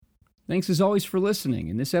Thanks as always for listening.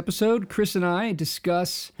 In this episode, Chris and I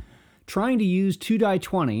discuss trying to use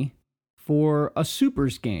 2Die20 for a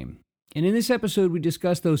supers game. And in this episode, we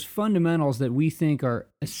discuss those fundamentals that we think are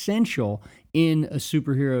essential in a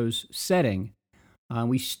superhero's setting.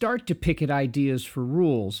 We start to pick at ideas for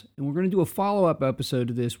rules, and we're going to do a follow-up episode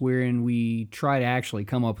to this wherein we try to actually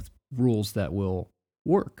come up with rules that will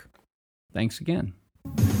work. Thanks again.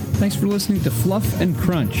 Thanks for listening to Fluff and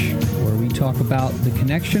Crunch, where we talk about the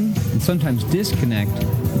connection and sometimes disconnect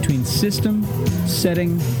between system,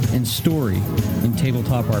 setting, and story in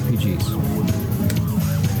tabletop RPGs.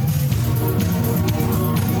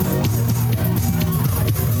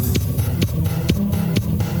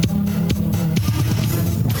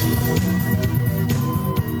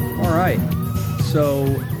 All right, so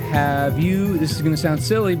this is going to sound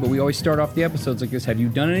silly, but we always start off the episodes like this. Have you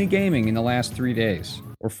done any gaming in the last 3 days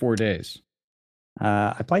or 4 days?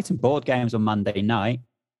 I played some board games on Monday night.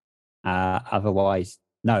 Otherwise,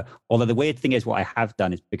 no. Although the weird thing is what I have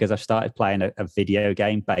done is because I've started playing a video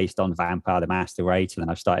game based on Vampire the Master Race, and then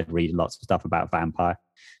I've started reading lots of stuff about Vampire.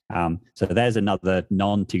 So there's another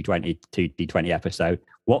non-2D20 episode.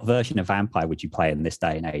 What version of Vampire would you play in this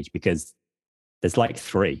day and age? Because there's like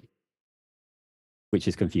 3. Which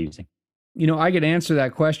is confusing. You know, I could answer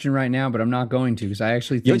that question right now, but I'm not going to because I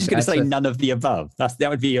actually think you're just going to say none of the above. That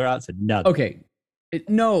would be your answer. None. Okay.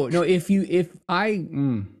 No.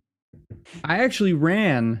 I actually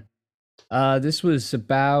ran. This was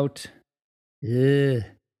about a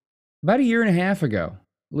year and a half ago.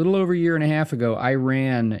 A little over a year and a half ago, I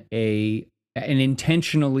ran an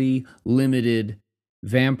intentionally limited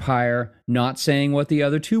vampire, not saying what the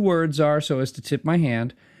other 2 words are, so as to tip my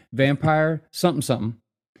hand. Vampire something.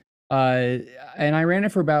 And I ran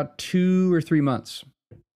it for about 2 or 3 months.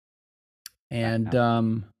 And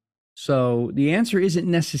so the answer isn't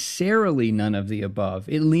necessarily none of the above.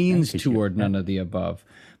 It leans toward none of the above,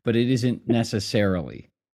 but it isn't necessarily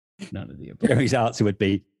none of the above. Gary's answer would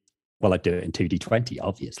be, well, I'd do it in 2D20,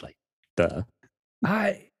 obviously. Duh.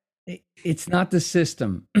 It's not the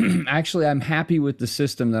system. Actually, I'm happy with the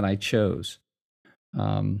system that I chose.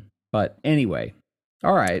 But anyway.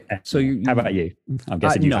 All right. So how about you? I'm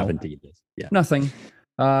guessing you haven't done this. Yeah. Nothing.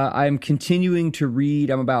 I'm continuing to read.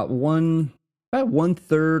 I'm about one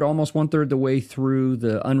third, almost 1/3 the way through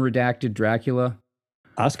the unredacted Dracula.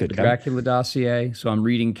 That's good. Dracula dossier. So I'm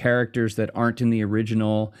reading characters that aren't in the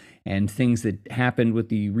original and things that happened with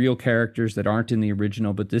the real characters that aren't in the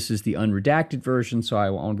original. But this is the unredacted version, so I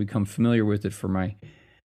want to become familiar with it for my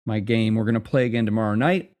game. We're going to play again tomorrow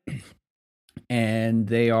night, and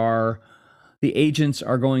the agents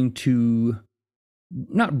are going to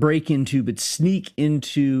not break into, but sneak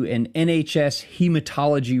into an NHS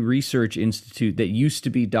Hematology Research Institute that used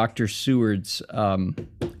to be Dr. Seward's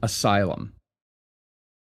asylum.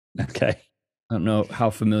 Okay. I don't know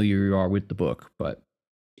how familiar you are with the book, but...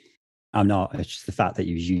 I'm not. It's just the fact that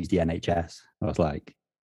you used the NHS. I was like,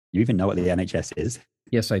 you even know what the NHS is?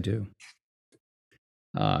 Yes, I do.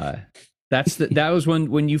 That was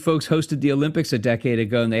when you folks hosted the Olympics a decade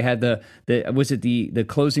ago, and they had the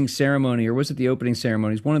closing ceremony, or was it the opening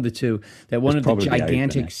ceremony? It's one of the two. That one of the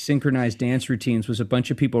gigantic synchronized dance routines was a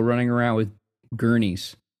bunch of people running around with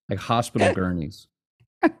gurneys, like hospital gurneys.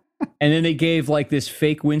 And then they gave like this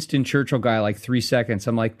fake Winston Churchill guy like 3 seconds.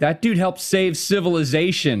 I'm like, that dude helped save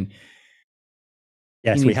civilization.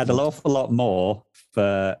 Yes, we had an awful lot more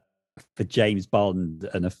for James Bond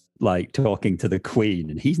and like talking to the Queen,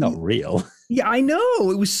 and he's not real. Yeah, I know.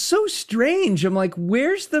 It was so strange. I'm like,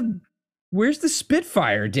 where's the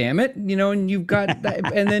Spitfire, damn it? You know, and you've got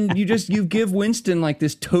that, and then you give Winston like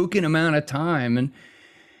this token amount of time, and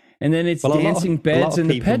then it's dancing beds and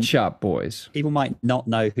the Pet Shop Boys. People might not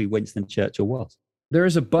know who Winston Churchill was. There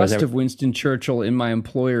is a bust of Winston Churchill in my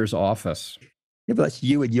employer's office. Yeah, but that's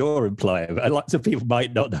you and your employer. Lots of people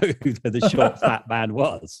might not know who the short, fat man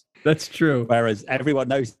was. That's true. Whereas everyone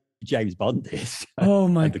knows who James Bond is. Oh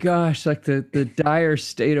my gosh, like the dire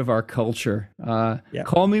state of our culture. Yeah.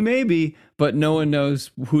 Call me maybe, but no one knows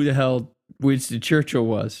who the hell Winston Churchill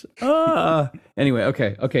was. Anyway,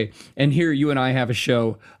 okay. And here you and I have a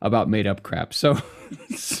show about made up crap. So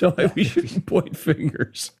we should point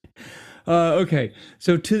fingers. Okay,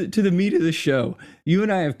 so to the meat of the show, you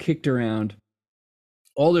and I have kicked around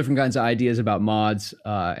all different kinds of ideas about mods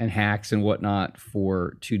and hacks and whatnot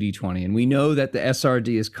for 2D20. And we know that the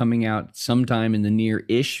SRD is coming out sometime in the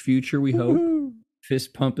near-ish future, we hope.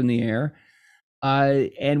 Fist pump in the air.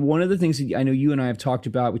 And one of the things that I know you and I have talked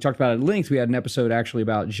about, we talked about at length, we had an episode actually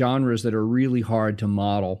about genres that are really hard to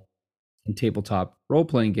model in tabletop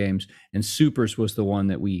role-playing games. And Supers was the one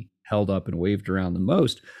that we held up and waved around the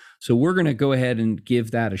most. So we're going to go ahead and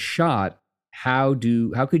give that a shot. How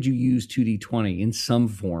could you use 2D20 in some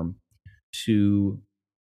form to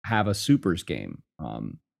have a supers game?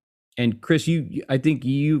 And Chris, I think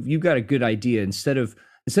you've got a good idea. Instead of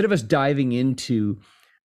us diving into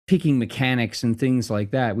picking mechanics and things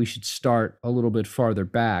like that, we should start a little bit farther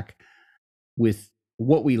back with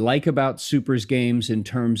what we like about supers games in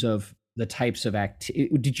terms of the types of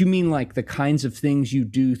did you mean like the kinds of things you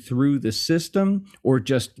do through the system, or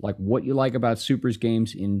just like what you like about supers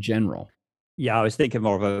games in general? Yeah, I was thinking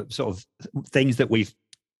more of a sort of things that we've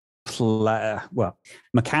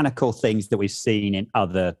mechanical things that we've seen in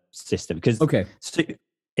other systems. Because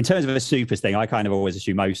in terms of a supers thing, I kind of always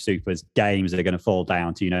assume most supers games are going to fall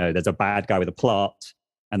down to, there's a bad guy with a plot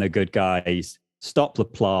and the good guys stop the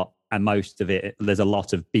plot, and most of it, there's a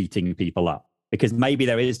lot of beating people up. Because maybe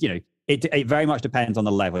there is, it very much depends on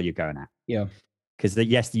the level you're going at. Yeah. Because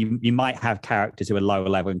yes, you might have characters who are lower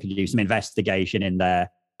level and can do some investigation in their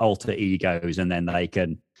alter egos, and then they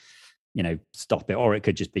can stop it. Or it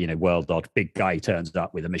could just be, world dodge, big guy turns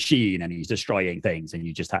up with a machine and he's destroying things, and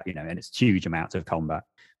you just have, and it's huge amounts of combat.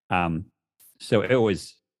 So it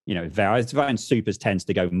always, varies. I find supers tends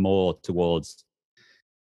to go more towards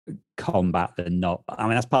combat than not. I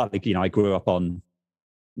mean, that's partly, I grew up on,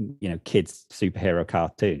 kids' superhero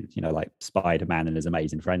cartoons, like Spider-Man and his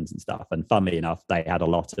amazing friends and stuff. And funnily enough, they had a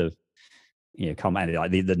lot of, combat,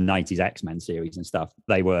 like the 90s X-Men series and stuff.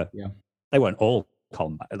 They weren't all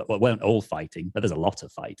combat, weren't all fighting, but there's a lot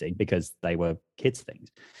of fighting because they were kids things.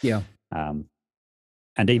 Yeah.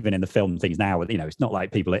 And even in the film things now, it's not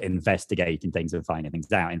like people are investigating things and finding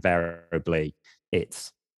things out. Invariably,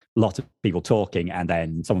 it's a lot of people talking, and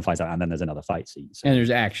then someone finds out, and then there's another fight scene. So, and there's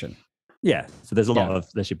action. Yeah. So there's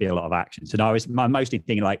there should be a lot of action. So now I'm mostly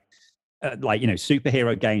thinking like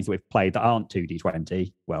superhero games that we've played that aren't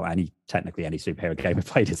 2D20. Well, technically any superhero game we've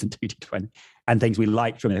played isn't 2D20, and things we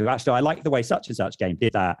liked from it. Actually, I like the way such and such game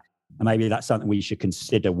did that, and maybe that's something we should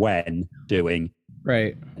consider when doing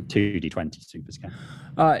a 2D20 supers game.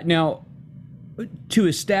 Now, to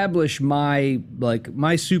establish my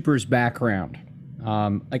supers background,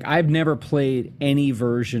 I've never played any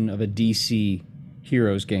version of a DC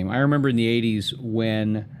Heroes game. I remember in the 80s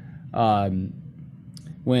when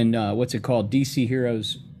what's it called, DC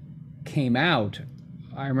Heroes came out.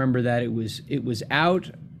 I remember that it was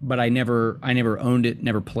out, but I never owned it,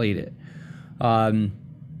 never played it. I'd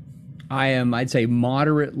say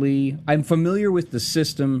I'm familiar with the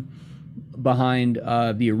system behind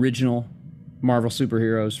the original Marvel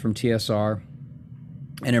Superheroes from TSR,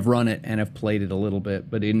 and have run it and have played it a little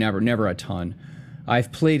bit, but never a ton.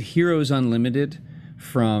 I've played Heroes Unlimited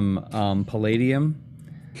from Palladium,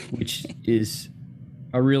 which is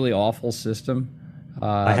a really awful system.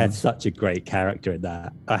 I had such a great character in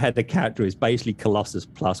that. I had the character who was basically Colossus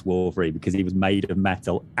plus Wolverine because he was made of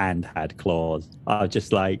metal and had claws. I was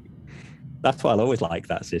just like, that's why I'll always like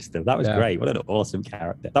that system. That was great. What an awesome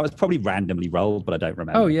character. That was probably randomly rolled, but I don't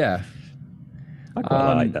remember. Oh, yeah. I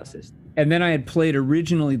quite like that system. And then I had played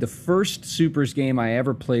originally, the first Supers game I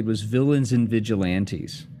ever played was Villains and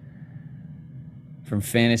Vigilantes from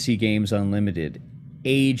Fantasy Games Unlimited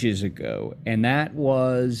ages ago. And that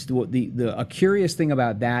was a curious thing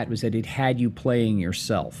about that was that it had you playing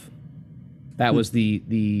yourself. That was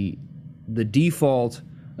the default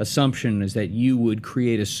assumption, is that you would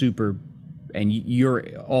create a super and your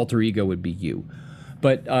alter ego would be you.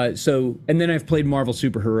 But and then I've played Marvel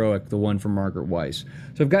Super Heroic, the one from Margaret Weis.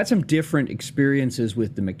 So I've got some different experiences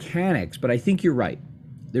with the mechanics, but I think you're right.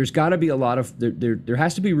 There's got to be a lot of, there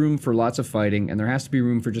has to be room for lots of fighting, and there has to be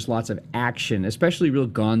room for just lots of action, especially real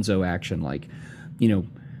gonzo action, like,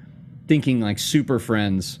 thinking like Super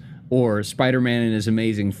Friends or Spider-Man and His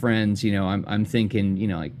Amazing Friends. I'm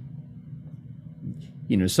thinking,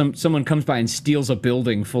 someone comes by and steals a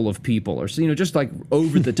building full of people, or just like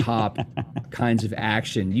over the top kinds of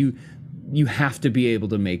action. You have to be able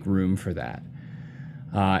to make room for that.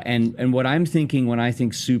 And what I'm thinking when I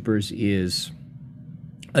think supers is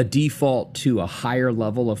a default to a higher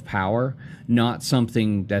level of power, not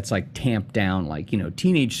something that's like tamped down, like,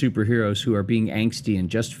 teenage superheroes who are being angsty and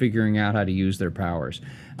just figuring out how to use their powers.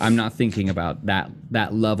 I'm not thinking about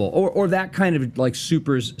that level or that kind of like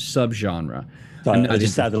supers subgenre. So I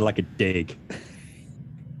just sounded like a dig.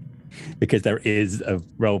 Because there is a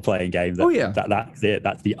role-playing game that's it.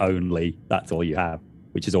 That's all you have,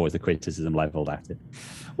 which is always the criticism leveled at it.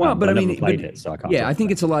 Well, but I mean, played it, so I can't. Yeah, I think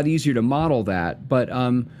it's a lot easier to model that. But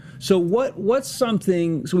so what's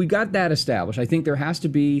something? So we got that established. I think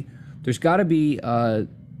there's got to be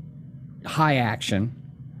high action.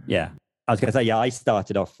 Yeah, I was going to say, I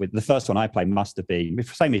started off with the first one I played must have been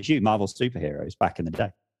same as you, Marvel Superheroes back in the day.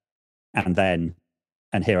 and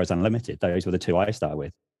Heroes Unlimited. Those were the two I started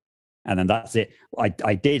with. And then that's it.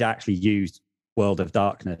 I did actually use World of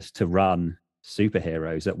Darkness to run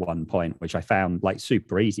superheroes at one point, which I found like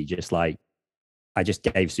super easy. Just like I just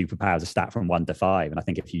gave superpowers a stat from 1 to 5. And I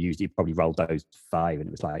think if you used it, you probably rolled those 5. And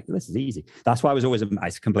it was like, this is easy. That's why I was always,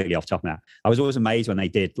 it's completely off top now. I was always amazed when they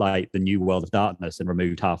did like the new World of Darkness and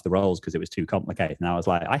removed half the rolls because it was too complicated. And I was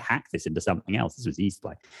like, I hacked this into something else. This was easy to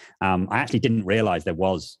play. I actually didn't realize there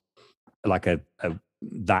was like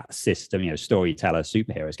that system, storyteller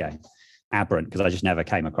superheroes game. Aberrant, because I just never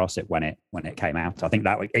came across it when it came out. I think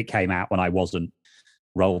that it came out when I wasn't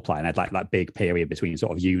role playing. I had like that big period between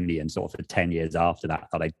sort of uni and sort of the 10 years after that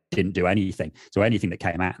I didn't do anything. So anything that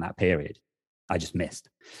came out in that period, I just missed.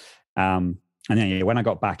 And then when I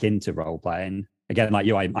got back into role playing, again, like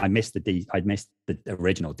you, I missed the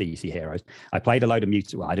original DC Heroes. I played a load of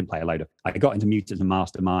Mutants. Well, I didn't play a load of. I got into Mutants and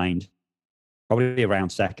Mastermind probably around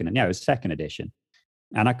second, and it was second edition.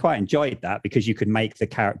 And I quite enjoyed that because you could make the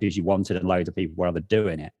characters you wanted and loads of people were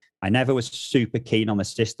doing it. I never was super keen on the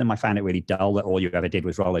system. I found it really dull that all you ever did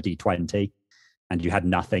was roll a d20 and you had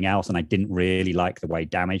nothing else. And I didn't really like the way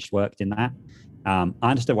damage worked in that. I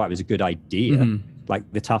understood why it was a good idea. Mm-hmm. Like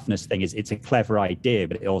the toughness thing is, it's a clever idea,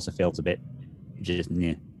 but it also feels a bit just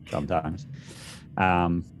sometimes.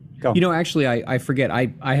 Actually, I forget.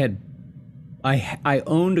 I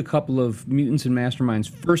owned a couple of Mutants and Masterminds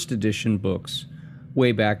first edition books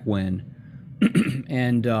way back when.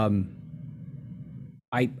 And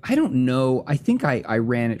I don't know. I think I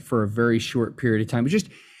ran it for a very short period of time. But just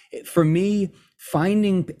for me,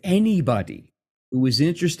 finding anybody who was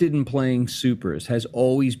interested in playing supers has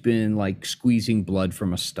always been like squeezing blood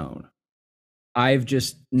from a stone. I've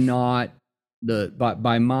just not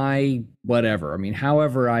by my whatever. I mean,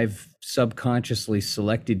 however I've subconsciously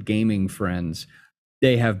selected gaming friends,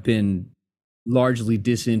 they have been largely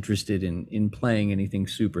disinterested in playing anything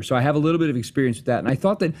super. So I have a little bit of experience with that. And I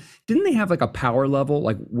thought that, didn't they have like a power level?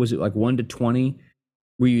 Like, was it like 1 to 20?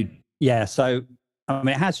 Yeah. So, I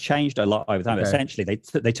mean, it has changed a lot over time. Okay. Essentially,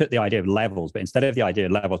 they took the idea of levels, but instead of the idea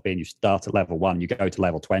of levels being you start at level 1, you go to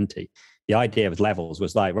level 20. The idea of levels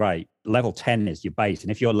was like, right, level 10 is your base.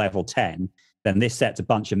 And if you're level 10, then this sets a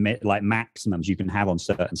bunch of like maximums you can have on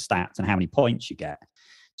certain stats and how many points you get.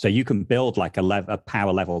 So you can build like a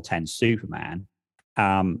power level 10 Superman.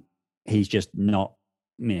 He's just not,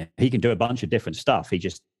 he can do a bunch of different stuff. He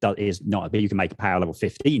just is not, but you can make a power level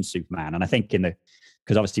 15 Superman. And I think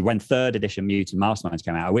because obviously when third edition Mutant Masterminds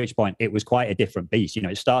came out, at which point it was quite a different beast.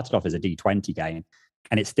 It started off as a D20 game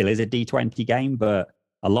and it still is a D20 game, but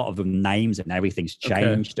a lot of the names and everything's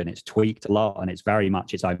changed and it's tweaked a lot and it's very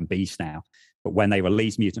much its own beast now. But when they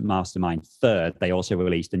released Mutant Mastermind third, they also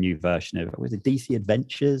released a new version of, was it DC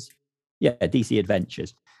Adventures? Yeah, DC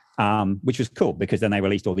Adventures, which was cool because then they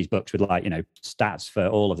released all these books with like, stats for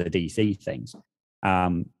all of the DC things.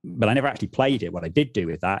 But I never actually played it. What I did do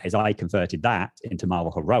with that is I converted that into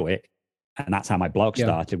Marvel Heroic. And that's how my blog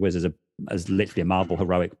started, was as literally a Marvel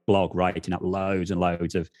Heroic blog, writing up loads and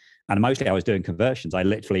loads of, and mostly I was doing conversions. I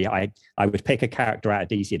would pick a character out of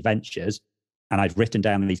DC Adventures, and I'd written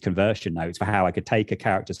down these conversion notes for how I could take a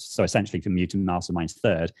character, so essentially from Mutant Masterminds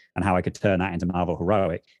third, and how I could turn that into Marvel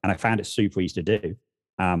Heroic. And I found it super easy to do.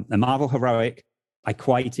 The Marvel Heroic, I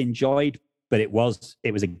quite enjoyed, but it was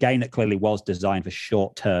a game that clearly was designed for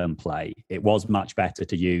short-term play. It was much better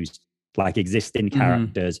to use like existing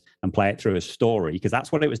characters and play it through a story, because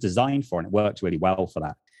that's what it was designed for, and it worked really well for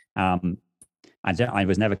that. I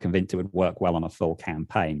was never convinced it would work well on a full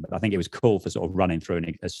campaign, but I think it was cool for sort of running through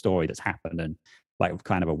a story that's happened and like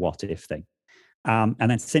kind of a what if thing. And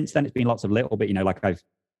then since then, it's been lots of little bit, like I've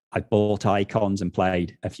bought Icons and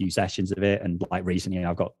played a few sessions of it. And like recently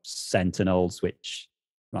I've got Sentinels, which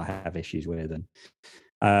I have issues with, and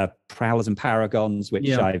Prowlers and Paragons, which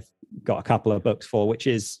I've got a couple of books for, which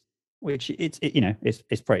it's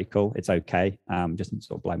pretty cool. It's okay. Just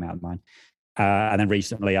sort of blow me out of mind. And then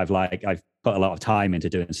recently I've put a lot of time into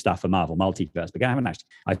doing stuff for Marvel Multiverse, but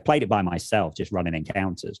I've played it by myself, just running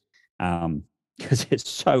encounters, because it's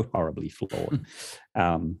so horribly flawed.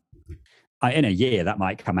 In a year, that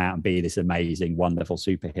might come out and be this amazing, wonderful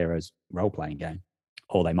superheroes role-playing game,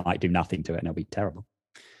 or they might do nothing to it and it'll be terrible.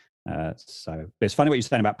 But it's funny what you're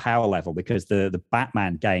saying about power level, because the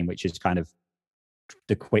Batman game, which is kind of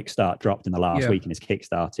the quick start, dropped in the last week and is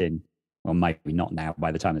kickstarting, or maybe not now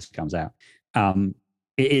by the time this comes out.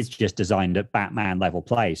 It is just designed at Batman level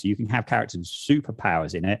play. So you can have characters with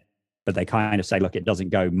superpowers in it, but they kind of say, look, it doesn't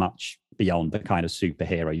go much beyond the kind of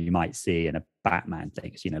superhero you might see in a Batman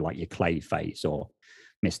thing. So, like your Clayface or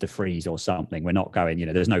Mr. Freeze or something. We're not going,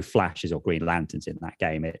 there's no Flashes or Green Lanterns in that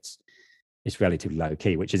game. it's relatively low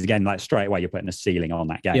key, which is again like straight away you're putting a ceiling on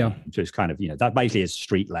that game. So it's kind of, that basically is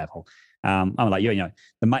street level. I'm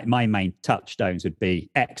like, my main touchstones would be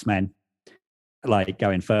X-Men, like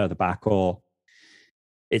going further back, or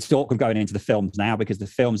it's awkward going into the films now because the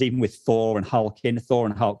films, even with Thor and Hulk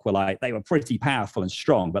were like, they were pretty powerful and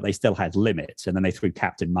strong, but they still had limits. And then they threw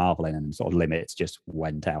Captain Marvel in and sort of limits just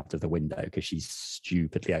went out of the window because she's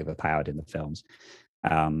stupidly overpowered in the films.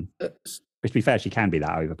 Which, to be fair, she can be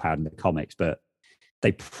that overpowered in the comics, but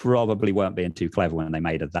they probably weren't being too clever when they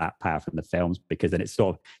made her that powerful in the films, because then it's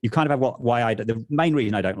sort of, you kind of have the main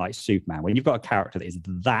reason I don't like Superman, when you've got a character that is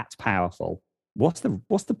that powerful, what's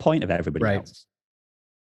the point of everybody else?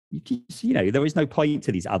 There is no point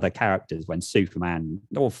to these other characters when Superman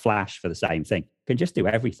or Flash, for the same thing, can just do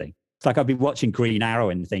everything. It's like I'd be watching Green Arrow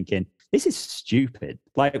and thinking, this is stupid.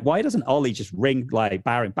 Like, why doesn't Ollie just ring like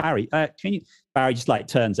Barry? Barry just like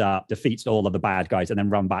turns up, defeats all of the bad guys, and then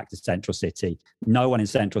run back to Central City. No one in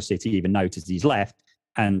Central City even noticed he's left,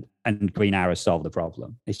 and Green Arrow solved the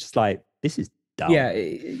problem. It's just like, this is dumb. Yeah,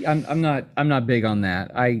 I'm not big on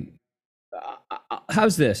that.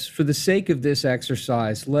 How's this? For the sake of this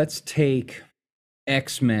exercise, let's take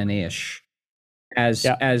X-Men-ish as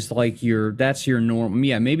like that's your norm.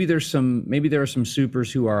 Yeah, maybe there are some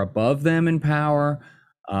supers who are above them in power.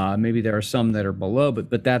 Maybe there are some that are below,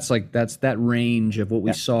 but that's that range of what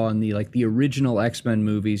we saw in the original X-Men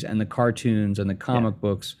movies and the cartoons and the comic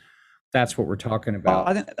books. That's what we're talking about.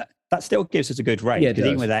 I think that still gives us a good range, because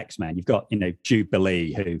even with X-Men, you've got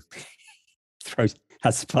Jubilee, who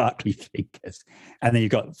has sparkly fingers, and then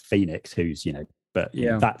you've got Phoenix, who's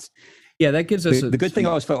that gives us the good thing I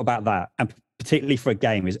always felt about that, and particularly for a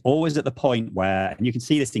game, is always at the point where, and you can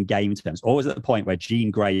see this in game terms, always at the point where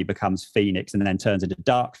Jean Grey becomes Phoenix and then turns into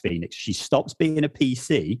Dark Phoenix, she stops being a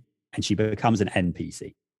PC and she becomes an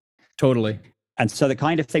NPC. Totally. And so the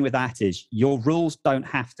kind of thing with that is your rules don't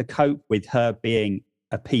have to cope with her being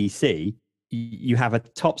a PC. You have a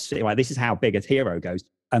top city, like, this is how big a hero goes.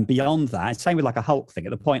 And beyond that, same with like a Hulk thing.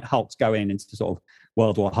 At the point Hulk's going into sort of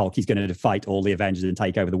World War Hulk, he's going to fight all the Avengers and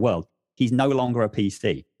take over the world. He's no longer a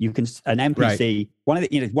PC. You can an NPC. Right. One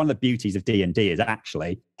of the beauties of D&D is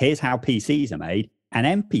actually, here's how PCs are made,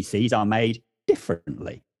 and NPCs are made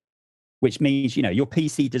differently, which means your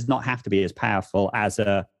PC does not have to be as powerful as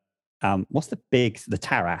a the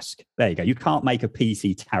Tarrasque. There you go. You can't make a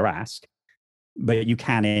PC Tarrasque, but you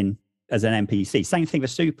can as an NPC. Same thing for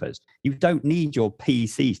supers. You don't need your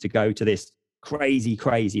PCs to go to this crazy,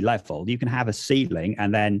 crazy level. You can have a ceiling,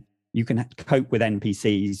 and then you can cope with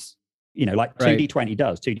NPCs, like 2D20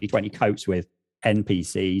 does. 2D20 copes with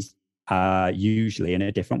NPCs usually in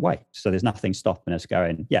a different way. So there's nothing stopping us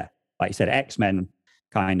going, like you said, X-Men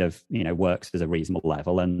kind of, works as a reasonable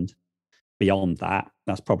level. And beyond that,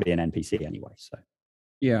 that's probably an NPC anyway. So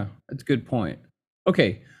yeah, that's a good point.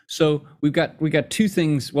 Okay, so we've got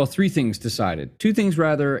three things decided. Two things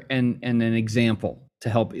rather, and an example to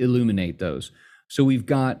help illuminate those. So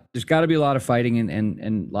there's got to be a lot of fighting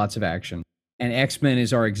and lots of action. And X-Men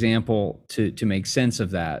is our example to make sense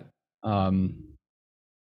of that.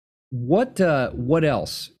 What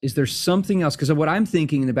else? Is there something else? Because what I'm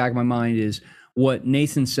thinking in the back of my mind is what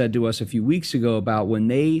Nathan said to us a few weeks ago about when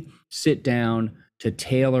they sit down to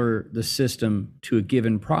tailor the system to a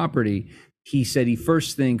given property. He said he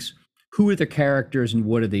first thinks, who are the characters and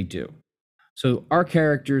what do they do? So our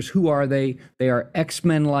characters, who are they? They are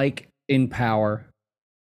X-Men-like in power,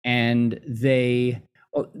 and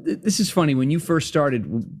this is funny. When you first started,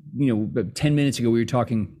 10 minutes ago, we were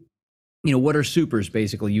talking, what are supers?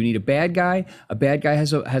 Basically, you need a bad guy. A bad guy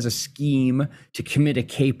has a scheme to commit a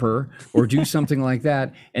caper or do something like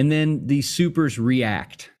that, and then the supers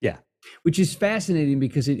react. Yeah. Which is fascinating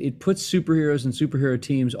because it puts superheroes and superhero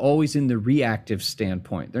teams always in the reactive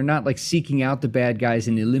standpoint. They're not like seeking out the bad guys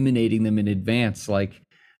and eliminating them in advance,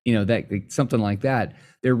 something like that.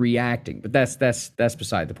 They're reacting, but that's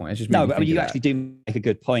beside the point. But you actually do make a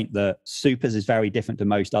good point that supers is very different to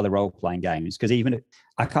most other role-playing games, because even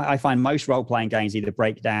I find most role-playing games either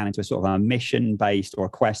break down into a sort of a mission-based or a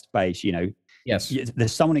quest-based. Yes,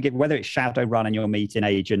 there's someone to give, whether it's Shadowrun and you're meeting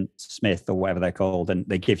Agent Smith or whatever they're called, and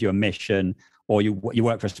they give you a mission, or you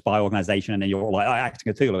work for a spy organization and then you're like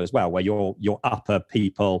acting Cthulhu as well, where you're upper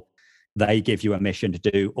people. They give you a mission to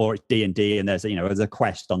do, or it's D&D, and there's a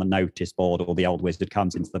quest on the notice board, or the old wizard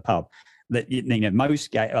comes into the pub. That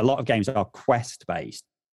a lot of games are quest based,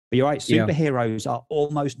 but you're right. Superheroes are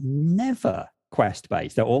almost never quest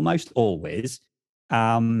based. They're almost always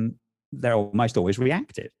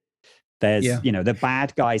reactive. There's the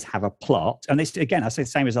bad guys have a plot, and this again I say the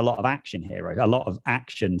same as a lot of action heroes. A lot of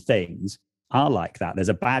action things are like that. There's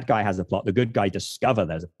a bad guy has a plot. The good guy discover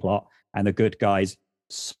there's a plot. and the good guys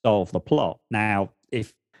solve the plot. Now,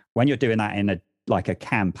 if when you're doing that in a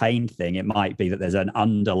campaign thing, it might be that there's an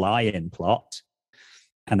underlying plot,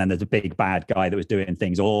 and then there's a big bad guy that was doing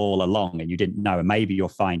things all along and you didn't know, and maybe you're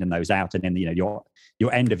finding those out, and in your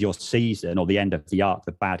end of your season or the end of the arc,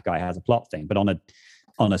 the bad guy has a plot thing. But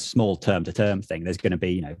on a small term to term thing, there's going to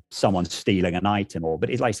be someone stealing an item, but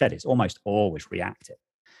like I said, it's almost always reactive.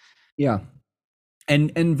 Yeah.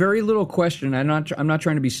 And very little question. I'm not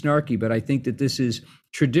trying to be snarky, but I think that this is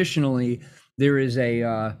traditionally there is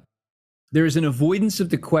an avoidance of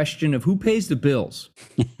the question of who pays the bills.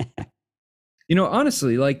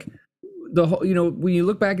 Honestly, like when you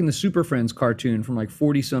look back in the Super Friends cartoon from like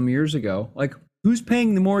 40 some years ago, like who's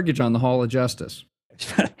paying the mortgage on the Hall of Justice?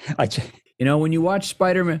 When you watch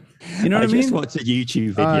Spider-Man, you know what I mean? I just watched a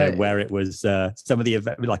YouTube video where it was some of the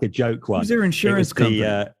like a joke one. Who's their insurance company?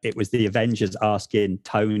 It was the Avengers asking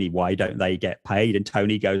Tony why don't they get paid, and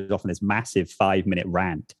Tony goes off on this massive 5-minute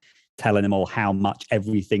rant telling them all how much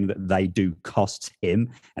everything that they do costs him,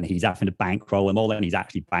 and he's having to bankroll them all, and he's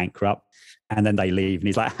actually bankrupt. And then they leave, and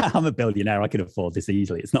he's like, "I'm a billionaire. I can afford this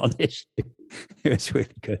easily. It's not an issue." It was really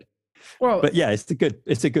good. Well, but yeah, it's a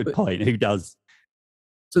good point. Who does?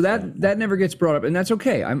 So that never gets brought up, and that's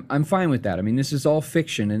okay. I'm fine with that. I mean, this is all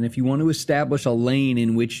fiction, and if you want to establish a lane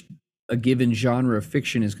in which a given genre of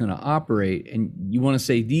fiction is going to operate, and you want to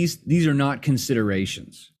say these are not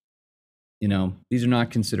considerations, these are not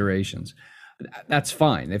considerations, that's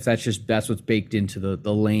fine. If that's what's baked into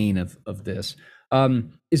the lane of this.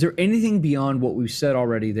 Is there anything beyond what we've said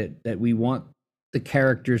already that we want the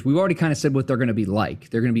characters? We've already kind of said what they're going to be like.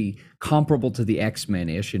 They're going to be comparable to the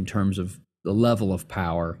X-Men-ish in terms of the level of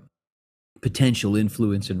power, potential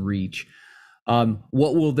influence, and reach.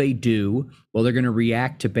 What will they do? Well, they're going to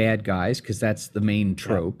react to bad guys because that's the main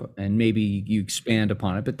trope, and maybe you expand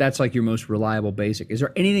upon it, but that's like your most reliable basic. Is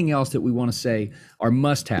there anything else that we want to say are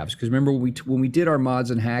must-haves? Because remember, when we did our mods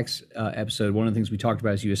and hacks episode, one of the things we talked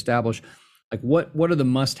about is you establish like what are the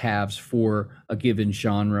must-haves for a given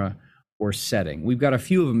genre or setting. We've got a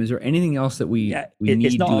few of them. Is there anything else that we need?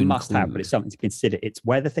 It's not to a must-have, but it's something to consider. It's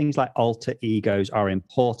whether things like alter egos are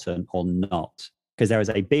important or not, because there is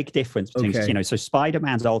a big difference between So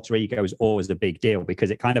Spider-Man's alter ego is always a big deal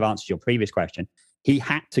because it kind of answers your previous question. He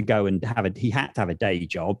had to go and have a day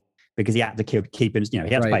job because he had to keep him. He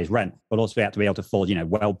had to pay his rent, but also he had to be able to afford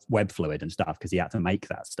web fluid and stuff because he had to make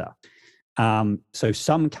that stuff. So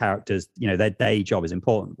some characters, their day job is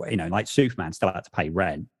important. Like Superman still had to pay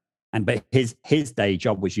rent. But his day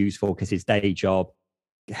job was useful because his day job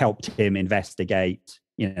helped him investigate,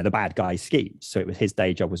 the bad guy's schemes. So his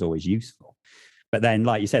day job was always useful. But then,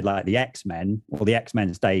 like you said, like the X-Men, well, the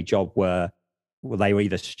X-Men's day job they were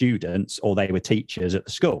either students or they were teachers at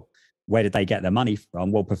the school. Where did they get their money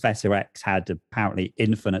from? Well, Professor X had apparently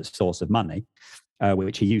infinite source of money,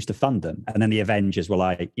 which he used to fund them. And then the Avengers were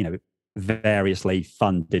like, variously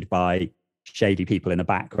funded by shady people in the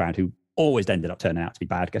background who always ended up turning out to be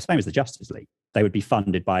bad guys. Same as the Justice League. They would be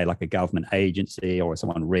funded by like a government agency or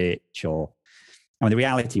someone rich the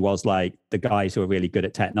reality was like the guys who are really good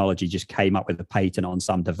at technology just came up with a patent on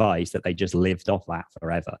some device that they just lived off that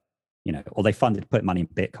forever, or they put money in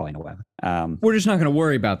Bitcoin or whatever. We're just not going to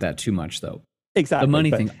worry about that too much though. Exactly. The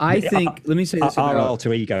money thing. I think, let me say this. Our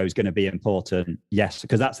alter ego is going to be important. Yes,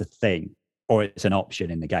 because that's a thing. Or it's an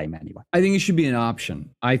option in the game anyway. I think it should be an option.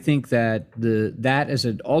 I think that that as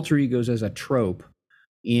an alter egos as a trope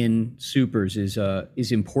in supers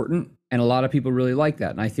is important, and a lot of people really like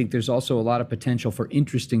that. And I think there's also a lot of potential for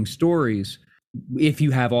interesting stories if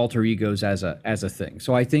you have alter egos as a thing.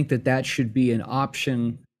 So I think that should be an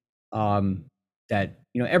option that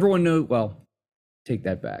everyone knows. Well, take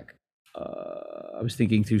that back. I was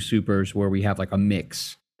thinking through supers where we have like a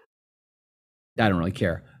mix. I don't really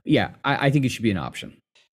care. Yeah, I think it should be an option.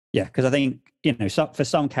 Yeah, because I think for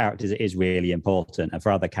some characters it is really important, and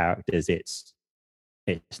for other characters it's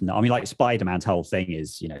not. I mean, like Spider-Man's whole thing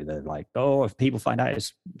is, they're like, oh, if people find out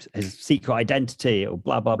his secret identity or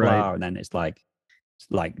blah blah blah, and then it's like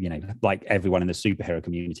everyone in the superhero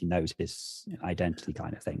community knows his identity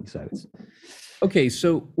kind of thing. So it's okay.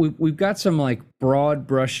 So we've got some like broad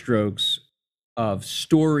brushstrokes of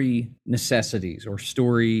story necessities or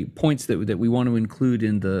story points that we want to include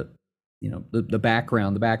in the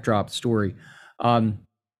background, the backdrop story.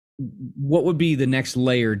 What would be the next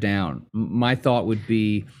layer down? My thought would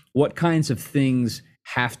be, what kinds of things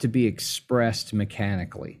have to be expressed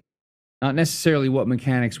mechanically? Not necessarily what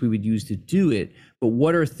mechanics we would use to do it, but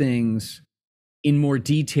what are things in more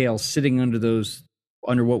detail sitting under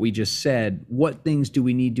what we just said? What things do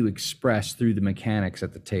we need to express through the mechanics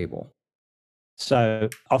at the table? So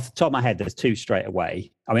off the top of my head, there's two straight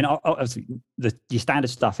away. I mean, obviously, your standard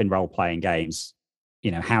stuff in role-playing games,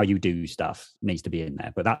 how you do stuff needs to be in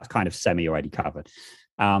there, but that's kind of semi already covered.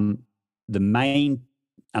 The main,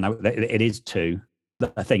 and it is two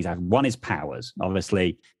things. One is powers,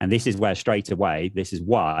 obviously, and this is where straight away, this is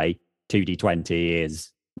why 2D20 is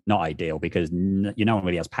not ideal, because no one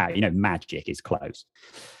really has power. Magic is close.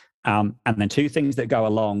 And then two things that go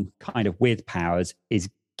along kind of with powers is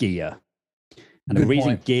gear. And the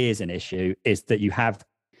reason gear is an issue is that you have,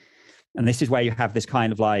 and this is where you have this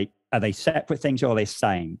kind of like, are they separate things or are they the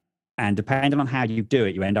same? And depending on how you do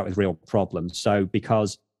it, you end up with real problems. So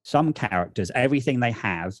because some characters, everything they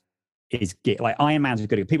have is gear. Like Iron Man's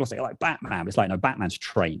good. People say like Batman. It's like, no, Batman's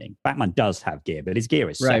training. Batman does have gear, but his gear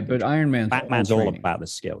is right. But Batman's all about the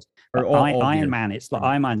skills. Iron Man, it's like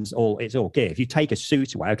Iron Man's all gear. If you take a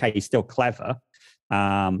suit away, okay, he's still clever,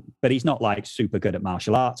 but he's not like super good at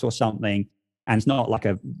martial arts or something. And it's not like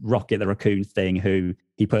a Rocket the Raccoon thing who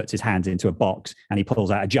he puts his hands into a box and he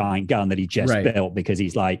pulls out a giant gun that he just built because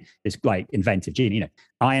he's like this like inventive genius.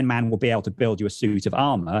 Iron Man will be able to build you a suit of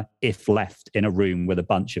armor if left in a room with a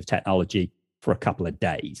bunch of technology for a couple of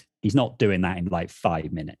days. He's not doing that in like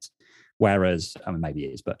 5 minutes. Whereas, I mean, maybe he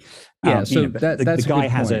is, but that's the guy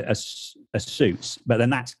has a suit, but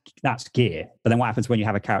then that's gear. But then what happens when you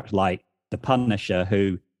have a character like the Punisher,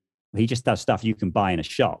 who he just does stuff you can buy in a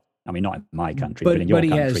shop? I mean, not in my country, but in your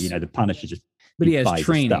country, the Punisher just. But he has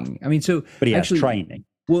training. I mean, so but he has training.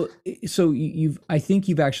 Well, so I think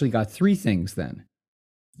you've actually got three things. Then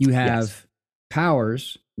you have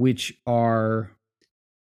powers, which are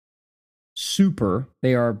super.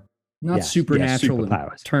 They are not supernatural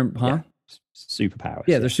superpowers. Term, huh? Yeah. Superpowers.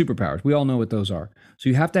 Yeah, they're superpowers. We all know what those are. So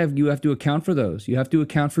you have to account for those. You have to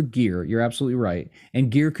account for gear. You're absolutely right.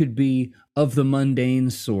 And gear could be of the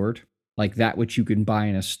mundane sort, like that which you can buy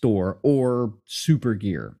in a store, or super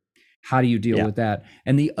gear. How do you deal with that?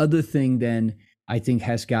 And the other thing then I think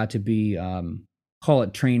has got to be, call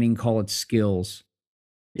it training, call it skills.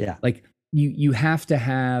 Yeah. Like you have to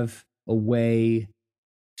have a way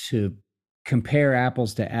to compare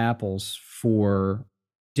apples to apples for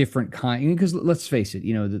different kind, because let's face it,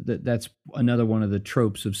 that's another one of the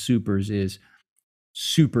tropes of supers is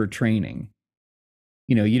super training.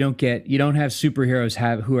 You don't have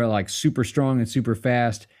superheroes who are like super strong and super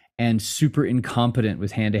fast and super incompetent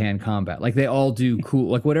with hand-to-hand combat. Like they all do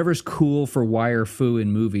cool, like whatever's cool for wire fu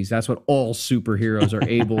in movies, that's what all superheroes are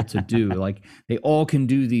able to do. Like they all can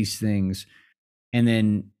do these things. And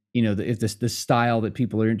then, if the style that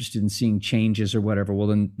people are interested in seeing changes or whatever, well,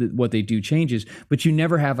 then what they do changes, but you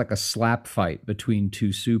never have like a slap fight between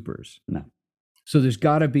two supers. No. So there's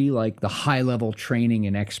got to be like the high level training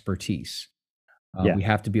and expertise. We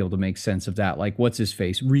have to be able to make sense of that. Like what's his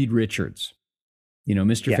face? Reed Richards.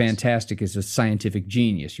 Mr. Fantastic is a scientific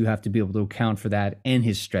genius. You have to be able to account for that and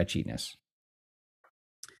his stretchiness.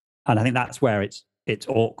 And I think that's where it's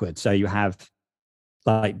awkward. So you have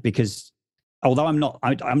like, because although I'm not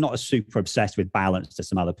as super obsessed with balance to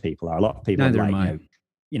some other people are. A lot of people Neither are like, am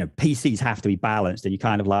I. PCs have to be balanced, and you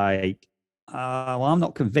kind of like, well, I'm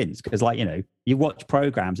not convinced, because like, you watch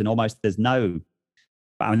programs and almost there's no.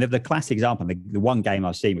 I mean, the classic example, the one game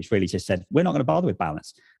I've seen which really just said we're not going to bother with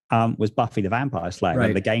balance, was Buffy the Vampire Slayer.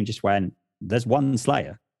 Right. The game just went, there's one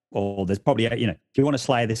Slayer, or there's probably if you want to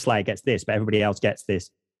slay this Slayer gets this, but everybody else gets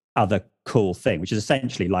this other cool thing, which is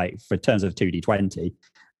essentially like, for terms of 2D20.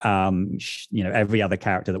 Every other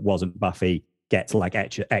character that wasn't Buffy gets like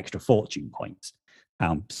extra fortune points.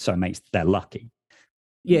 So it makes they're lucky.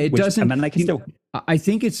 Yeah, it doesn't. And then they can still. I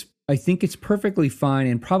think it's perfectly fine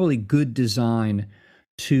and probably good design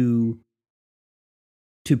to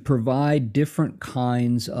provide different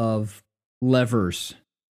kinds of levers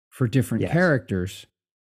for different characters.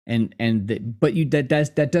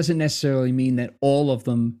 That doesn't necessarily mean that all of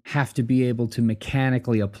them have to be able to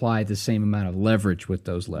mechanically apply the same amount of leverage with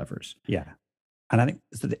those levers. Yeah. And I think,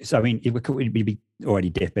 so I mean, we'd be already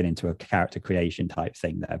dipping into a character creation type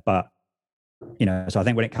thing there. But, so I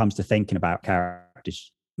think when it comes to thinking about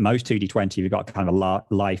characters, most 2D20, you've got kind of a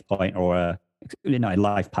life point or a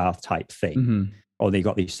life path type thing, or they've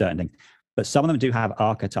got these certain things. But some of them do have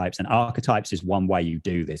archetypes, and archetypes is one way you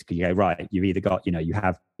do this, because you go, right, you've either got, you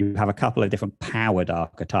have a couple of different powered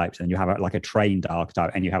archetypes, and you have like a trained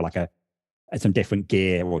archetype, and you have like some different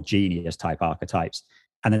gear or genius type archetypes.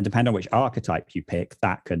 And then depending on which archetype you pick,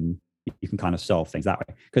 you can kind of solve things that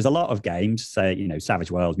way. Because a lot of games, say,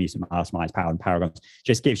 Savage Worlds, Mutant Masterminds, Power and Paragons,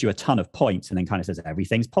 just gives you a ton of points and then kind of says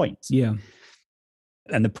everything's points. Yeah.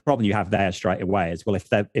 And the problem you have there straight away is, well, if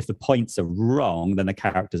the points are wrong, then the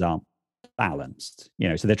characters aren't balanced.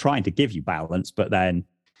 So they're trying to give you balance, but then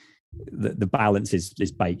the balance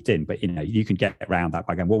is baked in. But you can get around that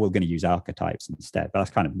by going, well, we're going to use archetypes instead. But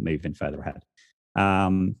that's kind of moving further ahead.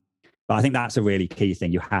 But I think that's a really key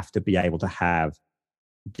thing. You have to be able to have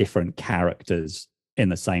different characters in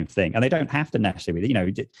the same thing, and they don't have to necessarily.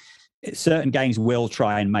 Certain games will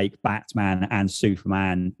try and make Batman and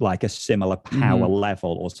Superman like a similar power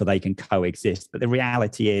level, or so they can coexist. But the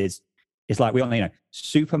reality is, it's like we all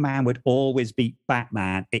Superman would always beat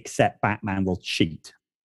Batman, except Batman will cheat.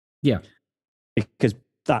 Yeah, because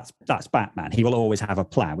that's Batman. He will always have a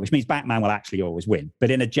plan, which means Batman will actually always win. But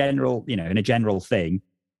in a general thing,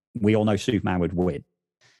 we all know Superman would win.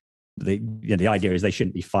 The idea is they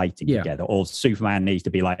shouldn't be fighting together, or Superman needs to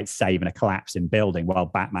be like saving a collapsing building while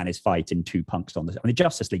Batman is fighting two punks on the. I mean,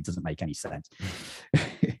 Justice League doesn't make any sense.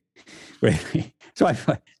 Really. So part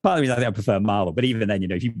of the reason I think I prefer Marvel, but even then,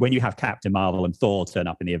 when you have Captain Marvel and Thor turn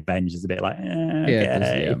up in the Avengers, a bit like,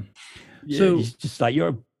 okay. So it's just like you're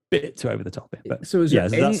a bit too over the top. But so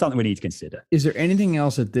that's something we need to consider. Is there anything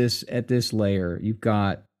else at this layer? You've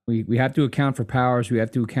got we have to account for powers, we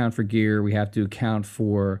have to account for gear, we have to account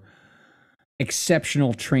for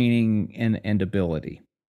exceptional training and ability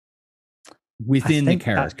within the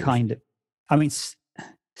characters. That's kind of,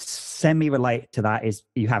 semi-related to that is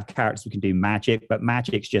you have characters who can do magic, but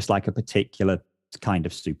magic's just like a particular kind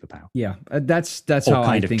of superpower. Yeah, that's how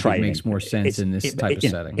I think it makes more sense in this type of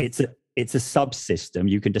setting. It's a subsystem.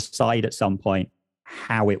 You can decide at some point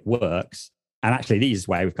how it works. And actually, this is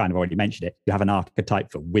where we've kind of already mentioned it. You have an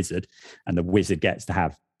archetype for wizard, and the wizard gets to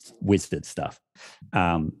have wizard stuff.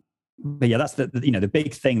 But yeah, that's the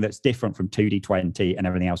big thing that's different from 2D20 and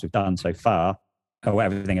everything else we've done so far, or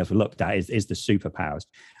everything else we looked at is the superpowers.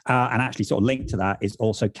 And actually sort of linked to that is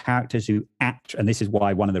also characters who act, and this is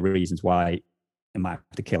why one of the reasons why I might have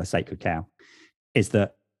to kill a sacred cow, is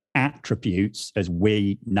that attributes as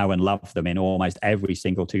we know and love them in almost every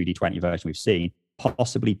single 2D20 version we've seen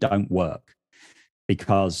possibly don't work.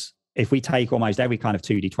 Because if we take almost every kind of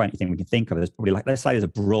 2D20 thing we can think of, there's probably let's say there's a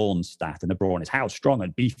brawn stat, and the brawn is how strong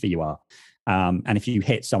and beefy you are. And if you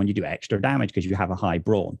hit someone, you do extra damage because you have a high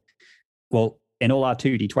brawn. Well, in all our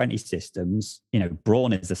 2D20 systems,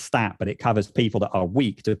 brawn is a stat, but it covers people that are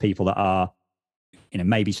weak to people that are,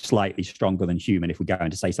 maybe slightly stronger than human. If we go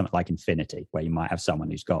into say something like Infinity, where you might have someone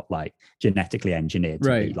who's got like genetically engineered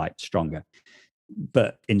to be like stronger.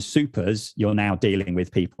 But in supers, you're now dealing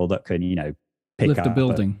with people that can, lift a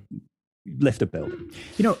building.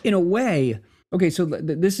 In a way. Okay, so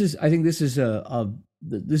this is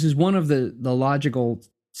one of the logical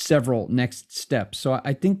several next steps. So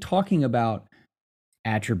I think talking about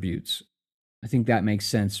attributes, I think that makes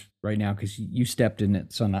sense right now because you stepped in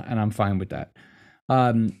it, and I'm fine with that.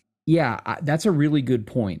 That's a really good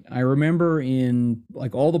point. I remember in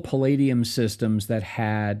like all the Palladium systems that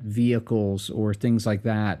had vehicles or things like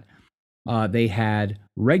that, they had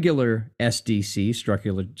regular SDC,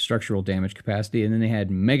 structural damage capacity, and then they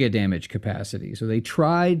had mega damage capacity. So they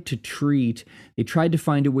tried to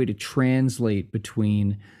find a way to translate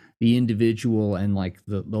between the individual and like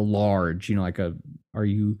the large, are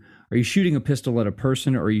you shooting a pistol at a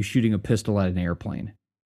person, or are you shooting a pistol at an airplane?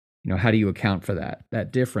 How do you account for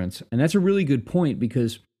that difference? And that's a really good point,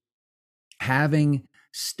 because having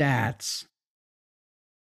stats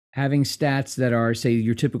that are, say,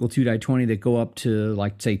 your typical 2-20 that go up to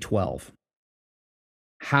like say 12.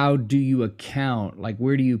 How do you account? Like,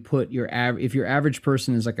 where do you put your average? If your average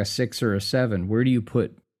person is like a 6 or a 7, where do you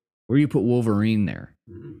put Wolverine there?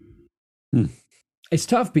 It's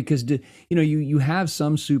tough because you have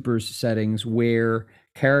some super settings where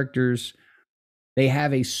characters, they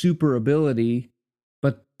have a super ability,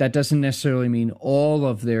 but that doesn't necessarily mean all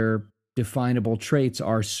of their definable traits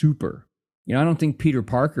are super. I don't think Peter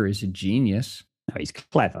Parker is a genius. No, he's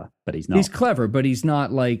clever, but he's not. He's clever, but he's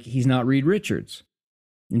not Reed Richards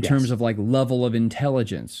in terms of like level of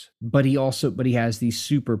intelligence. But he has these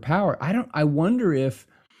superpower. I wonder if,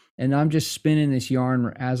 and I'm just spinning this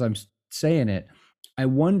yarn as I'm saying it, I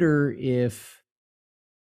wonder if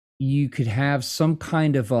you could have some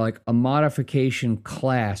kind of like a modification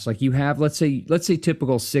class. Like you have, let's say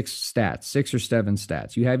typical 6 or 7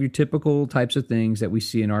 stats. You have your typical types of things that we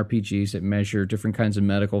see in RPGs that measure different kinds of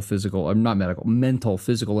mental, physical, and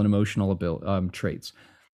emotional traits.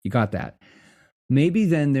 You got that. Maybe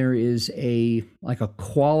then there is a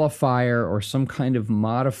qualifier or some kind of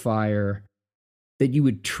modifier that you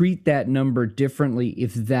would treat that number differently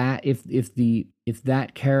if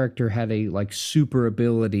that character had a like super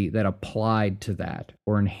ability that applied to that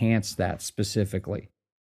or enhanced that specifically.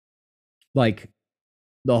 Like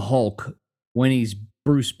the Hulk, when he's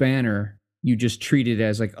Bruce Banner, you just treat it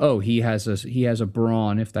as like, oh, he has a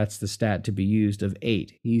brawn, if that's the stat to be used, of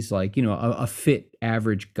 8. He's like, a fit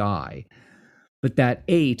average guy. But that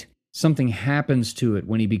 8, something happens to it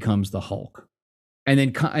when he becomes the Hulk. And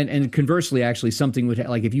then and conversely, actually, something would,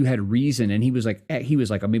 like, if you had reason and he was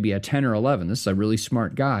like maybe a 10 or 11, this is a really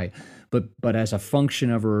smart guy, but as a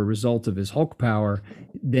function of or a result of his Hulk power,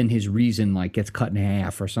 then his reason like gets cut in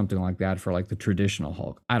half or something like that for like the traditional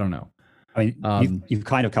Hulk. I don't know. I mean, you've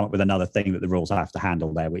kind of come up with another thing that the rules have to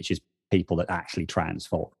handle there, which is people that actually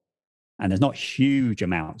transform. And there's not huge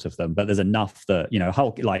amounts of them, but there's enough that,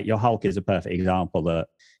 Hulk, like your Hulk is a perfect example that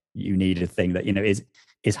you need a thing that,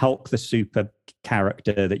 is Hulk the super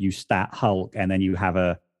character that you stat Hulk and then you have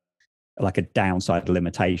a downside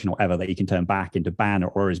limitation or whatever that you can turn back into Banner,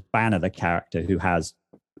 or is Banner the character who has,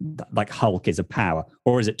 like, Hulk is a power,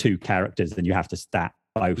 or is it 2 characters and you have to stat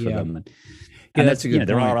both of them? And that's a good point.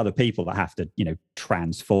 There are other people that have to,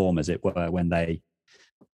 transform, as it were, when they,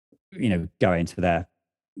 go into their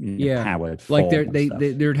powered form. Like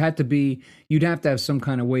there'd have to be, you'd have to have some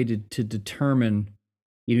kind of way to determine,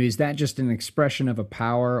 is that just an expression of a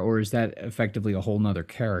power, or is that effectively a whole nother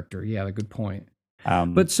character? Yeah, a good point.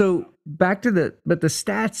 But so back to the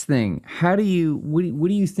stats thing. What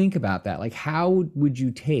do you think about that? Like, how would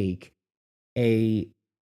you take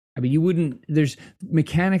you wouldn't, there's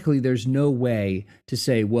no way to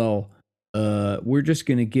say, well, we're just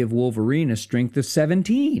going to give Wolverine a strength of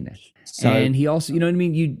 17. So, and he also, you know what I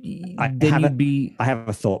mean? I have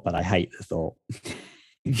a thought, but I hate the thought.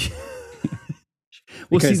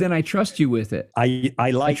 Well, see, then I trust you with it.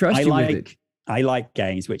 I like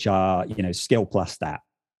games which are, skill plus stat.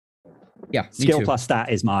 Yeah. Skill plus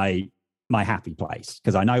stat is my happy place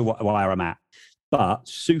because I know where I'm at. But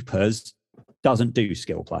Supers doesn't do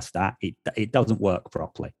skill plus stat. It doesn't work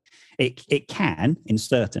properly. It can in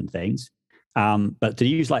certain things, but to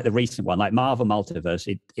use like the recent one, like Marvel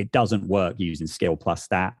Multiverse, it doesn't work using skill plus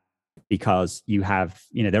stat because you have,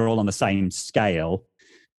 they're all on the same scale,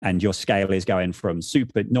 and your scale is going from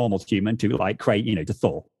super normal human to like to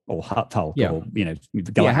Thor or Hulk or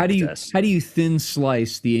Galactus. How do you thin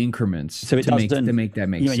slice the increments to make that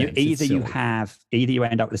make sense? Either you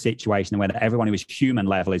end up with a situation where everyone who is human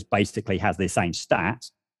level has the same stats,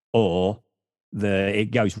 or it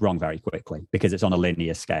goes wrong very quickly because it's on a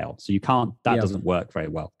linear scale. So doesn't work very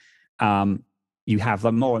well. You have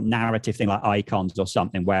a more narrative thing like icons or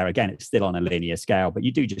something where, again, it's still on a linear scale, but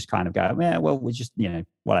you do just kind of go, yeah, well, we're just,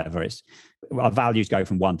 whatever. Our values go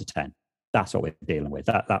from 1 to 10. That's what we're dealing with.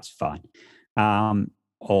 That's fine.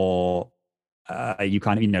 Or you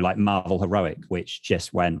kind of, like Marvel Heroic, which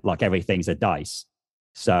just went like everything's a dice.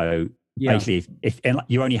 So basically, if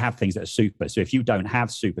you only have things that are super. So if you don't have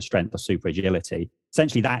super strength or super agility,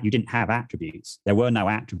 essentially that you didn't have attributes. There were no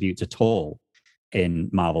attributes at all in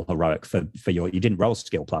Marvel Heroic for you didn't roll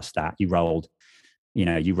skill plus stat. You rolled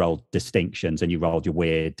distinctions and you rolled your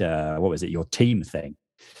weird, your team thing.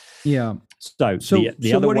 Yeah. So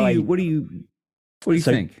the other way, what do you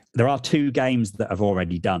think? There are 2 games that have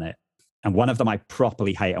already done it, and one of them I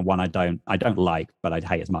properly hate, and one I don't like, but I'd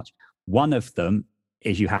hate as much. One of them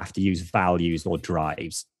is you have to use values or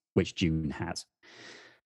drives, which Dune has,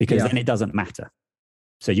 because then it doesn't matter.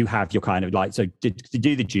 So you have your kind of like, so to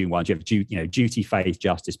do the Dune ones, you have duty, faith,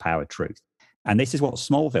 justice, power, truth, and this is what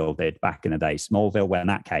Smallville did back in the day. Smallville, when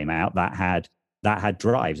that came out, that had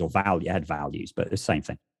drives or had values, but the same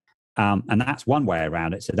thing. And that's one way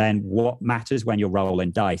around it. So then what matters when you're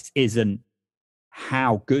rolling dice isn't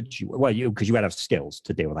how good because you would have skills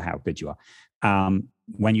to deal with how good you are.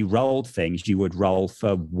 When you rolled things, you would roll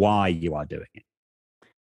for why you are doing it.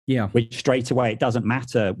 Yeah. Which straight away, it doesn't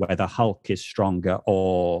matter whether Hulk is stronger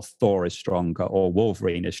or Thor is stronger or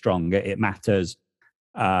Wolverine is stronger. It matters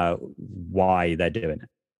why they're doing it.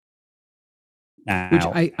 Now,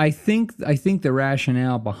 which I think the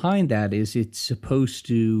rationale behind that is it's supposed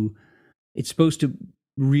to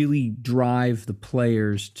really drive the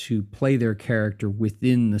players to play their character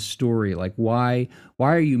within the story. Like, why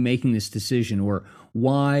are you making this decision, or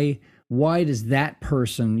why does that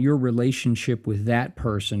person, your relationship with that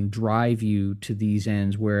person, drive you to these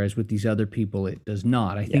ends, whereas with these other people it does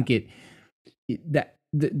not? I think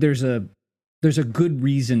there's a good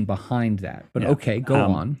reason behind that. But okay, go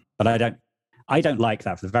on. But I don't like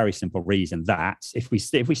that for the very simple reason that if we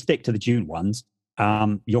stick to the Dune ones,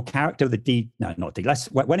 your character with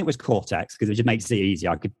when it was Cortex, because it just makes it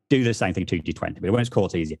easier. I could do the same thing 2d20, but when it's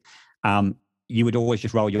Cortex easier, you would always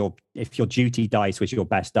just roll if your duty dice was your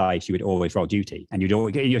best dice, you would always roll duty, and you'd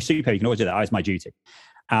always, your super, you can always do that. It's my duty.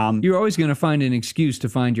 You're always going to find an excuse to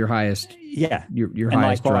find your highest. Yeah. Your and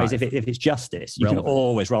highest likewise, drive. if it's justice, you can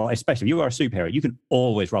always roll, especially if you are a superhero, you can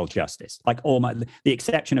always roll justice. Like the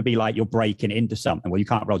exception would be like you're breaking into something. Well, you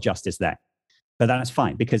can't roll justice there. But that's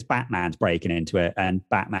fine because Batman's breaking into it and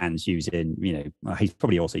Batman's using, he's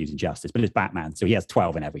probably also using justice, but it's Batman. So he has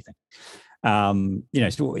 12 in everything. So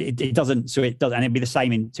it doesn't, and it'd be the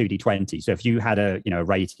same in 2D20. So if you had a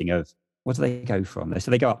rating of, what do they go from?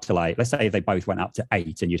 So they go up to let's say they both went up to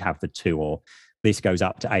 8 and you'd have the 2, or this goes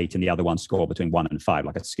up to 8 and the other one score between 1 and 5,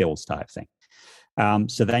 like a skills type thing.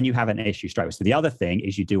 So then you have an issue straight away. So the other thing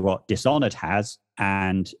is you do what Dishonored has,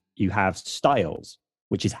 and you have styles,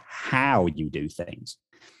 which is how you do things.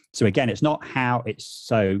 So again, it's not how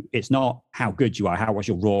good you are, what's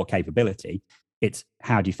your raw capability. It's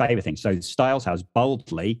how do you favor things. So styles has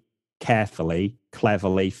boldly, carefully,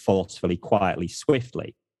 cleverly, forcefully, quietly,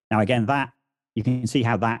 swiftly. Now, again, that you can see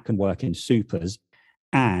how that can work in supers,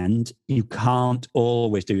 and you can't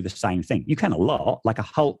always do the same thing. You can a lot, like a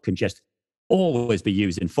Hulk can just always be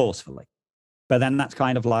using forcefully, but then that's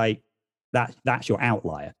kind of like that's your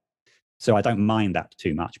outlier. So I don't mind that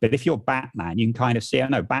too much. But if you're Batman, you can kind of see,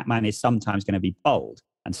 Batman is sometimes going to be bold,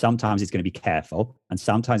 and sometimes he's going to be careful, and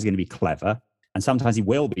sometimes he's going to be clever, and sometimes he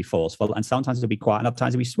will be forceful, and sometimes he'll be quiet, and other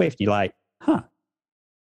times he'll be swift. And you're like,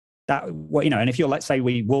 and if you're, let's say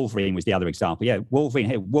Wolverine was the other example. Yeah,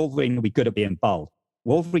 Wolverine will be good at being bold.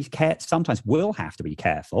 Wolverine sometimes will have to be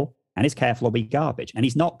careful, and his careful will be garbage. And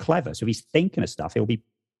he's not clever. So if he's thinking of stuff, he'll be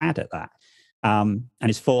bad at that. And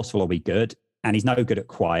his forceful will be good, and he's no good at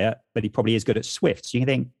quiet, but he probably is good at swift. So you can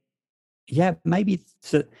think, yeah, maybe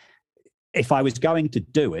if I was going to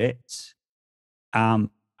do it,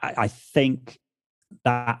 I think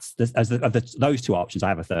that's those two options. I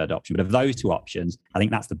have a third option, but of those two options, I think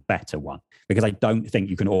that's the better one, because I don't think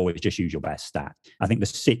you can always just use your best stat. I think the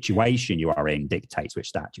situation you are in dictates which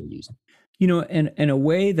stat you're using. And in a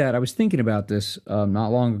way that I was thinking about this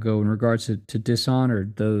not long ago in regards to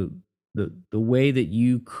Dishonored, the way that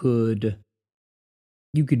you could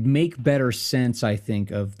make better sense, I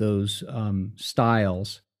think, of those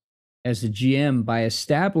styles as a GM by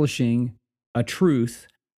establishing a truth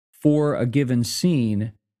for a given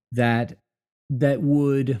scene that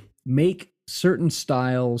would make certain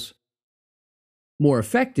styles more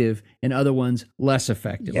effective and other ones less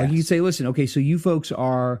effective. Yes. Like you could say, listen, okay, so you folks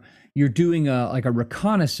you're doing a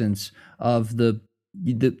reconnaissance of the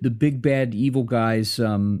big bad evil guy's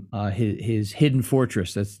his hidden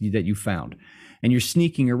fortress that you found, and you're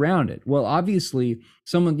sneaking around it. Well, obviously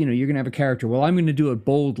someone, you're going to have a character, well, I'm going to do it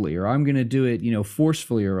boldly, or I'm going to do it,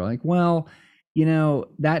 forcefully, or like, well,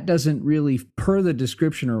 that doesn't really, per the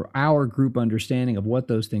description or our group understanding of what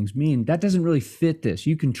those things mean, that doesn't really fit this.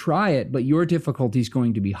 You can try it, but your difficulty is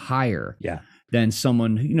going to be higher than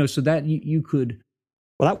someone, so that you could.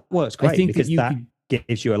 Well, that works great, because that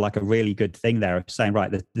gives you a really good thing there of saying, right,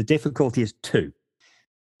 the difficulty is 2.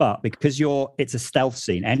 But because it's a stealth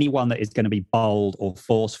scene, anyone that is going to be bold or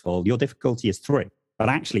forceful, your difficulty is 3. But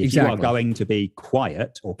actually, if you are going to be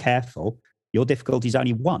quiet or careful, your difficulty is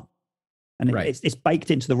only 1. And it's baked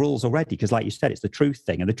into the rules already, because like you said, it's the truth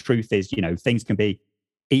thing. And the truth is, things can be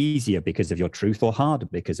easier because of your truth or harder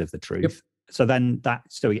because of the truth. Yep. So then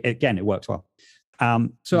again, it works well.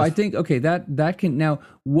 So I think, okay, that can, now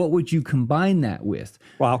what would you combine that with?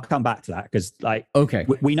 Well, I'll come back to that, because okay,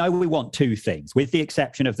 we know we want 2 things, with the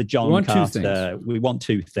exception of the John Carter. We want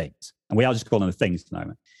 2 things, and we are just calling them things at the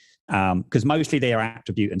moment. Because mostly they are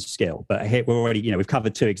attribute and skill, but here we're already, we've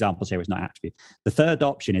covered 2 examples here. It's not attribute. The third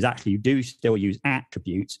option is actually you do still use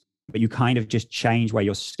attributes, but you kind of just change where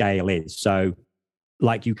your scale is. So,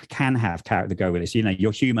 like, you can have character go with this.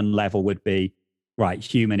 Your human level would be, right,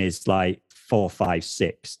 human is like 4, 5,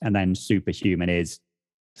 6, and then superhuman is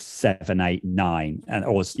 7, 8, 9, and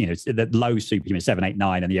or the low superhuman is 7, 8,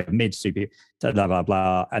 9, and you have mid super, blah blah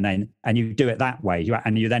blah, and you do it that way.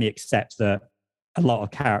 And you then accept that a lot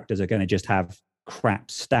of characters are going to just have crap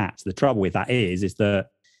stats. The trouble with that is that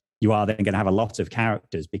you are then going to have a lot of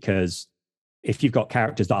characters, because if you've got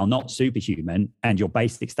characters that are not superhuman and your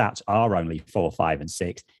basic stats are only 4, 5, and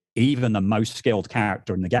 6, even the most skilled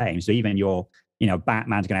character in the game, so even your,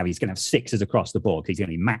 Batman's going to have 6s across the board, because he's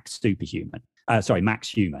going to be max human,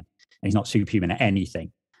 and he's not superhuman at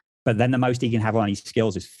anything. But then the most he can have on his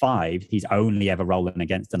skills is 5. He's only ever rolling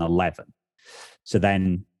against an 11. So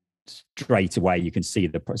then straight away you can see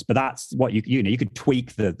but that's what you could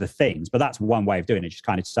tweak the things, but that's one way of doing it, just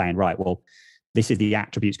kind of saying, right, well, this is the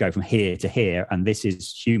attributes go from here to here, and this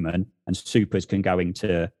is human, and supers can go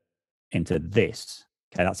into this.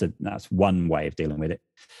 Okay, that's one way of dealing with it.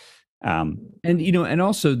 And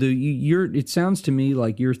also it sounds to me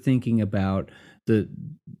like you're thinking about the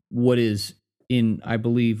what is in, I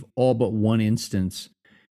believe, all but one instance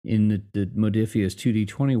in the Modiphius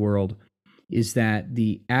 2D20 world is that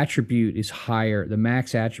the attribute is higher, the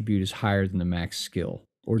max attribute is higher than the max skill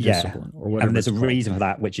or discipline or whatever. And there's a reason for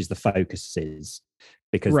that, which is the focuses,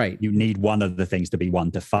 because right. you need one of the things to be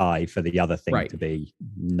 1 to 5 for the other thing to be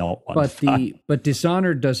not 1 to 5. But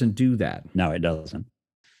Dishonored doesn't do that. No, it doesn't.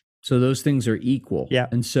 So those things are equal. Yeah.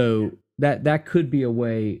 And so that could be a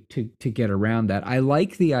way to get around that. I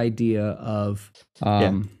like the idea of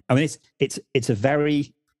I mean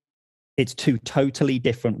it's two totally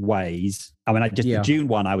different ways. I mean, the Dune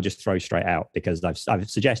one I would just throw straight out because I've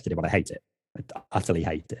suggested it, but I hate it. I utterly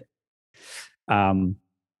hate it.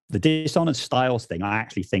 The Dishonored styles thing I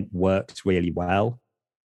actually think works really well.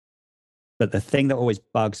 But the thing that always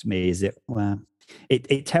bugs me is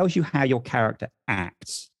it tells you how your character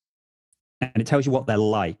acts. And it tells you what they're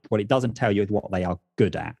like. What it doesn't tell you is what they are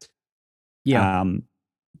good at. Yeah.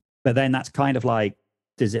 But then that's kind of like,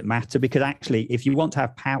 does it matter? Because actually, if you want to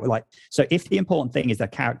have power, so if the important thing is their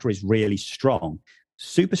character is really strong,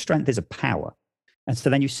 super strength is a power. And so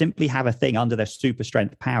then you simply have a thing under their super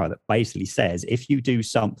strength power that basically says, if you do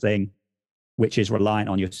something which is reliant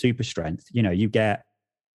on your super strength, you get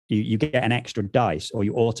an extra dice, or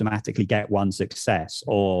you automatically get one success,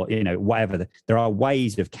 or whatever. There are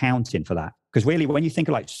ways of counting for that, because really, when you think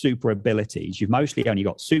of like super abilities, you've mostly only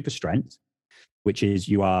got super strength, which is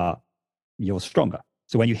you're stronger.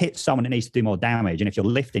 So when you hit someone, it needs to do more damage, and if you're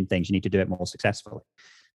lifting things, you need to do it more successfully.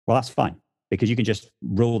 Well, that's fine, because you can just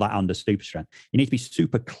rule that under super strength. You need to be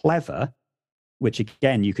super clever, which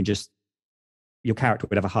again, you can just, your character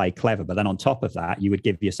would have a high clever, but then on top of that, you would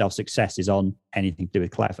give yourself successes on anything to do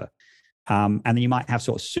with clever. And then you might have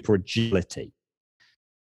sort of super agility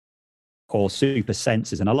or super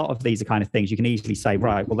senses. And a lot of these are kind of things you can easily say,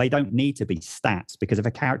 right, well, they don't need to be stats, because if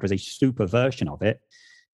a character is a super version of it,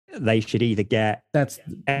 they should either get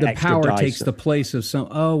the power takes the place of some.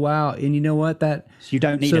 Oh, wow. And you know what? So you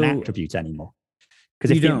don't need an attribute anymore.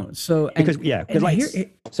 Because you don't.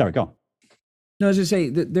 Sorry, go on. No, as I say,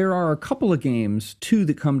 there are a couple of games, 2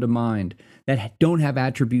 that come to mind, that don't have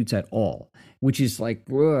attributes at all, which is like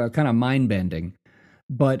kind of mind bending,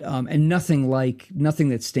 but and nothing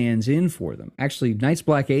that stands in for them. Actually, Night's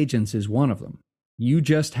Black Agents is one of them. You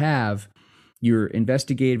just have your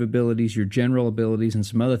investigative abilities, your general abilities, and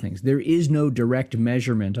some other things. There is no direct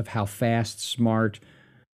measurement of how fast, smart,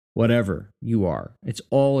 whatever you are. It's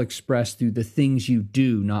all expressed through the things you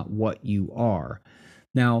do, not what you are.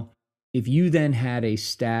 Now, if you then had a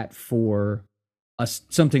stat for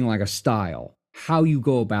something like a style, how you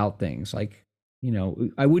go about things, like,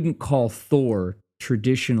 I wouldn't call Thor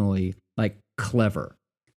traditionally like clever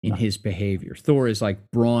in his behavior. Thor is like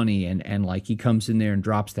brawny and like he comes in there and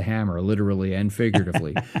drops the hammer, literally and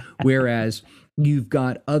figuratively. Whereas you've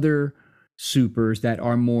got other supers that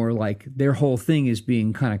are more like their whole thing is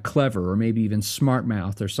being kind of clever, or maybe even smart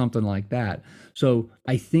mouth or something like that. So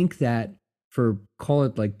I think that call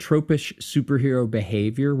it like tropish superhero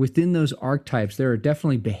behavior, within those archetypes, there are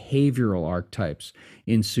definitely behavioral archetypes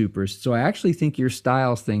in supers. So I actually think your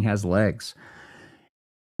styles thing has legs.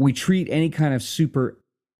 We treat any kind of super,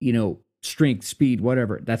 strength, speed,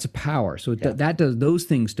 whatever, that's a power. So those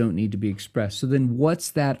things don't need to be expressed. So then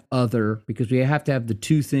what's that other? Because we have to have the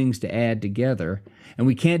 2 things to add together, and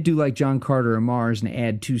we can't do like John Carter or Mars and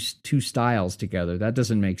add two styles together. That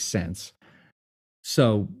doesn't make sense.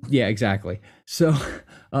 So yeah, exactly. So,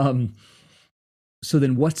 so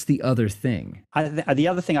then what's the other thing? The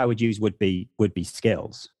other thing I would use would be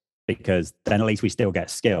skills, because then at least we still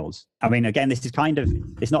get skills. I mean, again, this is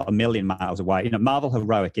it's not a million miles away. Marvel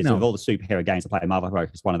Heroic is, of all the superhero games I play, Marvel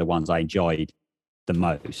Heroic is one of the ones I enjoyed the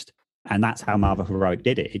most. And that's how Marvel Heroic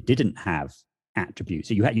did it. It didn't have attributes.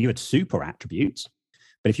 So you had super attributes,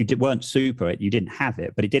 but if you weren't super, you didn't have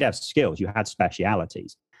it, but it did have skills. You had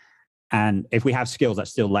specialities. And if we have skills, that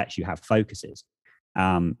still lets you have focuses.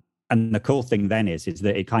 And the cool thing then is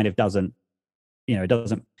that it kind of doesn't, you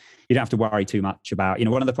don't have to worry too much about,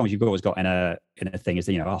 one of the problems you've always got in a thing is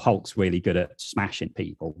that, Hulk's really good at smashing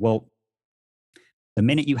people. Well, the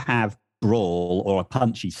minute you have brawl or a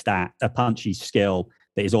punchy skill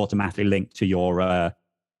that is automatically linked to your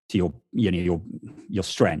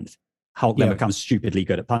strength, Hulk then becomes stupidly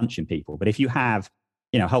good at punching people. But if you have,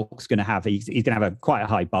 Hulk's going to have, he's going to have quite a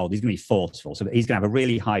high bold. He's going to be forceful. So he's going to have a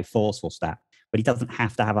really high forceful stat, but he doesn't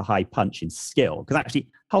have to have a high punching skill, because actually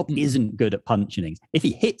Hulk isn't good at punching things. If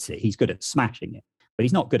he hits it, he's good at smashing it, but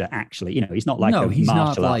he's not good at actually, he's not like a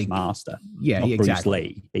martial arts master. Yeah,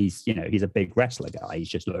 exactly. Bruce Lee. He's a big wrestler guy. He's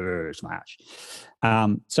just smash.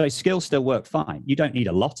 So his skills still work fine. You don't need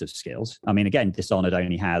a lot of skills. I mean, again, Dishonored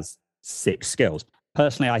only has 6 skills.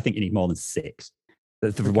 Personally, I think you need more than 6.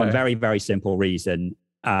 For one very, very simple reason.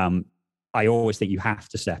 I always think you have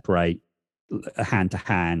to separate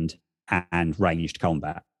hand-to-hand and ranged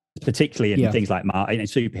combat, particularly in things like in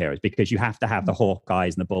superheroes, because you have to have the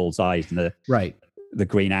Hawkeyes and the Bullseyes and the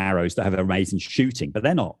Green Arrows that have amazing shooting, but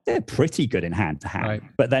they're pretty good in hand-to-hand,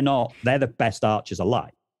 but they're the best archers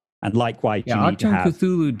alive. And likewise, you need to have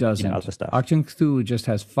Cthulhu doesn't. Other stuff. Achtung Cthulhu just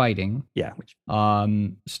has fighting. Yeah.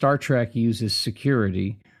 Star Trek uses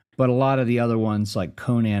security, but a lot of the other ones like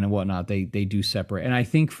Conan and whatnot, they do separate. And I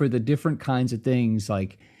think for the different kinds of things,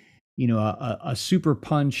 like, a super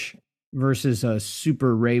punch versus a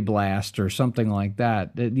super ray blast or something like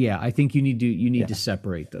that. I think you need to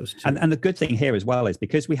separate those two. And the good thing here as well is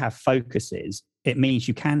because we have focuses, it means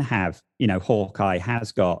you can have, Hawkeye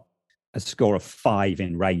has got a score of 5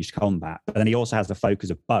 in ranged combat, but then he also has the focus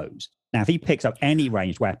of bows. Now, if he picks up any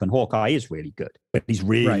ranged weapon, Hawkeye is really good, but he's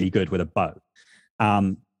really good with a bow.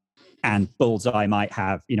 And Bullseye might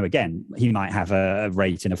have, again, he might have a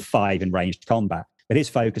rating of 5 in ranged combat, but his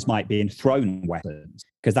focus might be in thrown weapons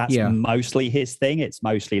because that's mostly his thing. It's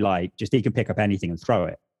mostly like just he can pick up anything and throw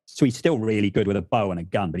it. So he's still really good with a bow and a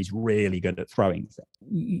gun, but he's really good at throwing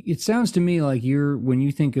things. It sounds to me like when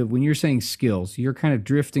you're saying skills, you're kind of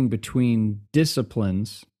drifting between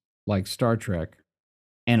disciplines like Star Trek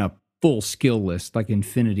and a full skill list like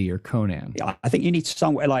Infinity or Conan. Yeah, I think you need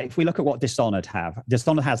somewhere like if we look at what Dishonored have.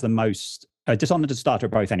 Dishonored has the most. Dishonored and Star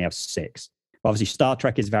Trek both only have 6. Obviously, Star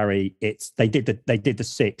Trek is they did the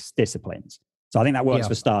 6 disciplines. So I think that works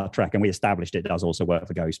for Star Trek, and we established it does also work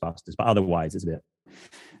for Ghostbusters. But otherwise, it's a bit.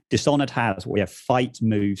 Dishonored has we have fight,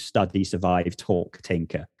 move, study, survive, talk,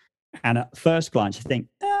 tinker. And at first glance, you think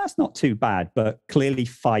that's not too bad, but clearly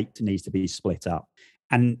fight needs to be split up.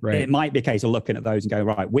 And it might be a case of looking at those and going,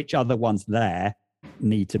 right, which other ones there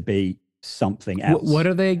need to be something else? What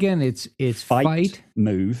are they again? It's fight,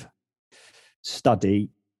 move,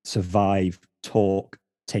 study, survive, talk,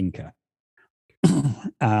 tinker.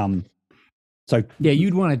 So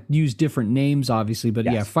you'd want to use different names, obviously, but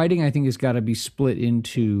fighting I think has got to be split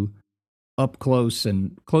into up close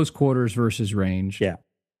and close quarters versus range. Yeah,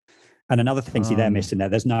 and another thing they're missing there.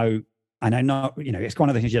 There's no, and I know it's one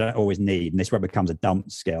of the things you don't always need, and this is where it becomes a dump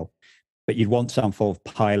skill. But you'd want some form of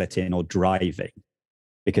piloting or driving,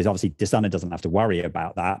 because obviously Dishonored doesn't have to worry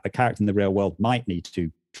about that. The character in the real world might need to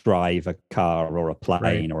drive a car or a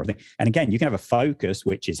plane or a thing. And again, you can have a focus,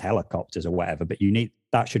 which is helicopters or whatever, but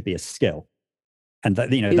that should be a skill. And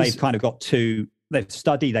that, they've kind of got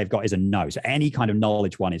study they've got is a no. So any kind of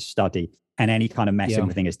knowledge one is study, and any kind of messing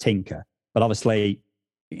with thing is tinker. But obviously,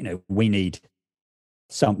 we need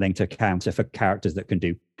something to counter for characters that can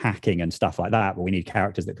do hacking and stuff like that. But we need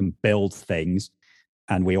characters that can build things.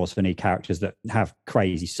 And we also need characters that have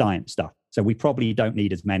crazy science stuff. So we probably don't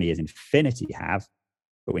need as many as Infinity have,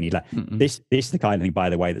 but we need like this is the kind of thing, by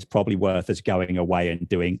the way, that's probably worth us going away and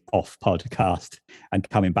doing off podcast and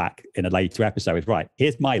coming back in a later episode with, right,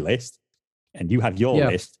 here's my list and you have your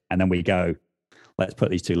list. And then we go, let's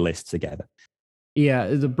put these 2 lists together. Yeah.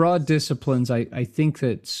 The broad disciplines, I think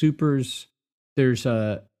that supers,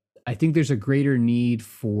 I think there's a greater need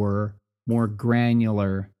for more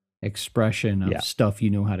granular expression of stuff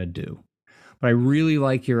how to do. But I really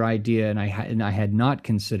like your idea, and I had not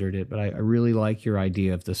considered it, but I really like your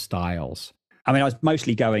idea of the styles. I mean, I was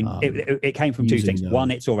mostly going, it came from 2 things.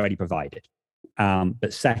 One, it's already provided.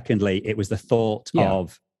 But secondly, it was the thought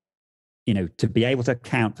of, to be able to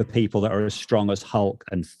account for people that are as strong as Hulk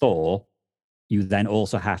and Thor, you then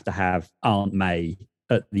also have to have Aunt May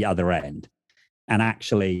at the other end. And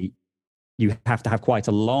actually, you have to have quite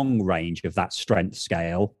a long range of that strength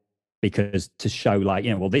scale, because to show like,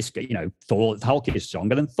 Hulk is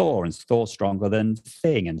stronger than Thor, and Thor's stronger than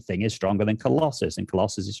Thing, and Thing is stronger than Colossus, and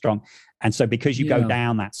Colossus is strong. And so because you go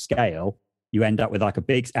down that scale, you end up with like a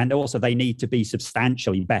big, and also they need to be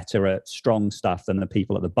substantially better at strong stuff than the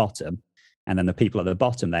people at the bottom. And then the people at the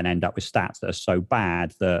bottom then end up with stats that are so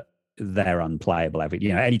bad that they're unplayable.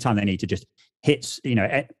 Anytime they need to just hit,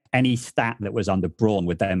 any stat that was under Brawn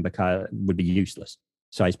would be useless.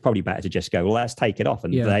 So it's probably better to just go, well, let's take it off,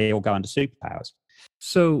 and they all go under superpowers.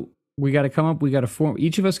 So we got to form,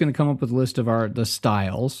 each of us going to come up with a list of the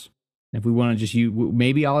styles. If we want to just use,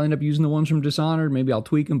 maybe I'll end up using the ones from Dishonored, maybe I'll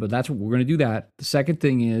tweak them, but that's what we're going to do that. The second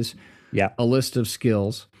thing is a list of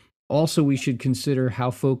skills. Also, we should consider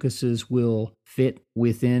how focuses will fit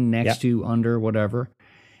within, next to, under, whatever.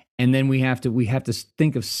 And then we have to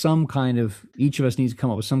think of some kind of, each of us needs to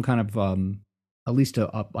come up with some kind of, at least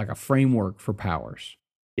like a framework for powers.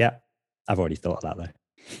 Yeah, I've already thought of that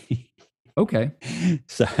though. Okay.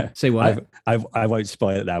 So say what? I won't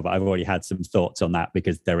spoil it now, but I've already had some thoughts on that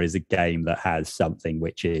because there is a game that has something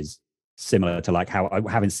which is similar to like how I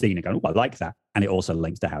haven't seen it going, oh, I like that. And it also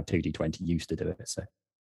links to how 2D20 used to do it. So,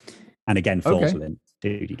 and again, falls within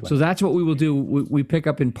 2D20. So that's what we will do. We pick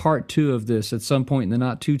up in part 2 of this at some point in the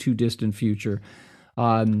not too distant future.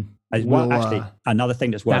 Actually, another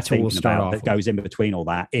thing that's worth thinking about that goes in between all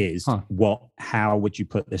that is how would you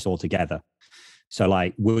put this all together? So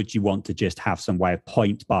like, would you want to just have some way of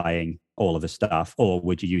point buying all of the stuff, or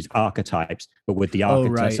would you use archetypes? But with the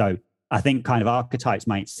archetypes, so I think kind of archetypes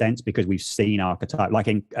make sense because we've seen archetypes like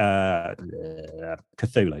in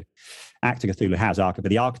Cthulhu. Acts of Cthulhu has archetypes, but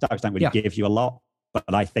the archetypes don't really give you a lot.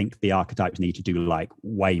 But I think the archetypes need to do like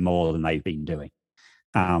way more than they've been doing.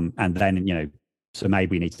 And then, you know, so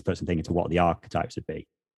maybe we need to put something into what the archetypes would be,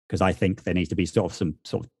 because I think there needs to be some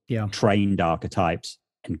sort of trained archetypes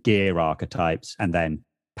and gear archetypes and then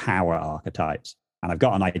power archetypes. And I've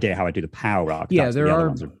got an idea how I do the power archetypes. Yeah, there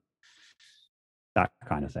are that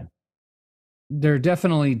kind of thing. There are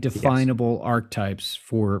definitely definable archetypes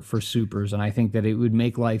for supers, and I think that it would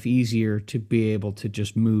make life easier to be able to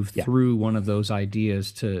just move through one of those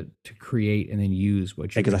ideas to create and then use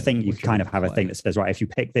what you. Because I think you kind of have a thing that says, right, if you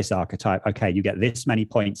pick this archetype, okay, you get this many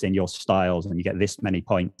points in your styles, and you get this many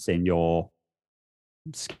points in your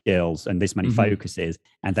skills, and this many focuses,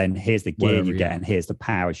 and then here's the gear you get, and here's the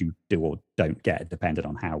powers you do or don't get, depending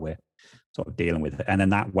on how we're sort of dealing with it. And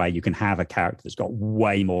then that way you can have a character that's got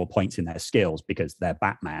way more points in their skills because they're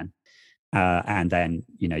Batman. And then,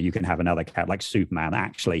 you know, you can have another character like Superman.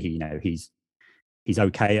 Actually, he's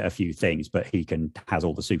okay at a few things, but he has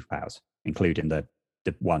all the superpowers, including the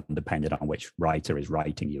one depending on which writer is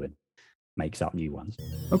writing you and makes up new ones.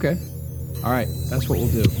 Okay. All right. That's what we'll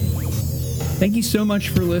do. Thank you so much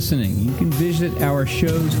for listening. You can visit our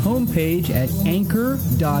show's homepage at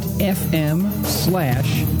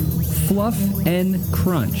anchor.fm/Fluff and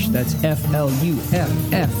Crunch. That's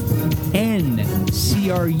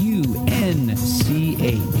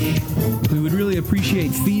FLUFFNCRUNCH. We would really appreciate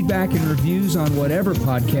feedback and reviews on whatever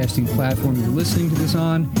podcasting platform you're listening to this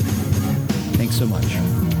on. Thanks so much.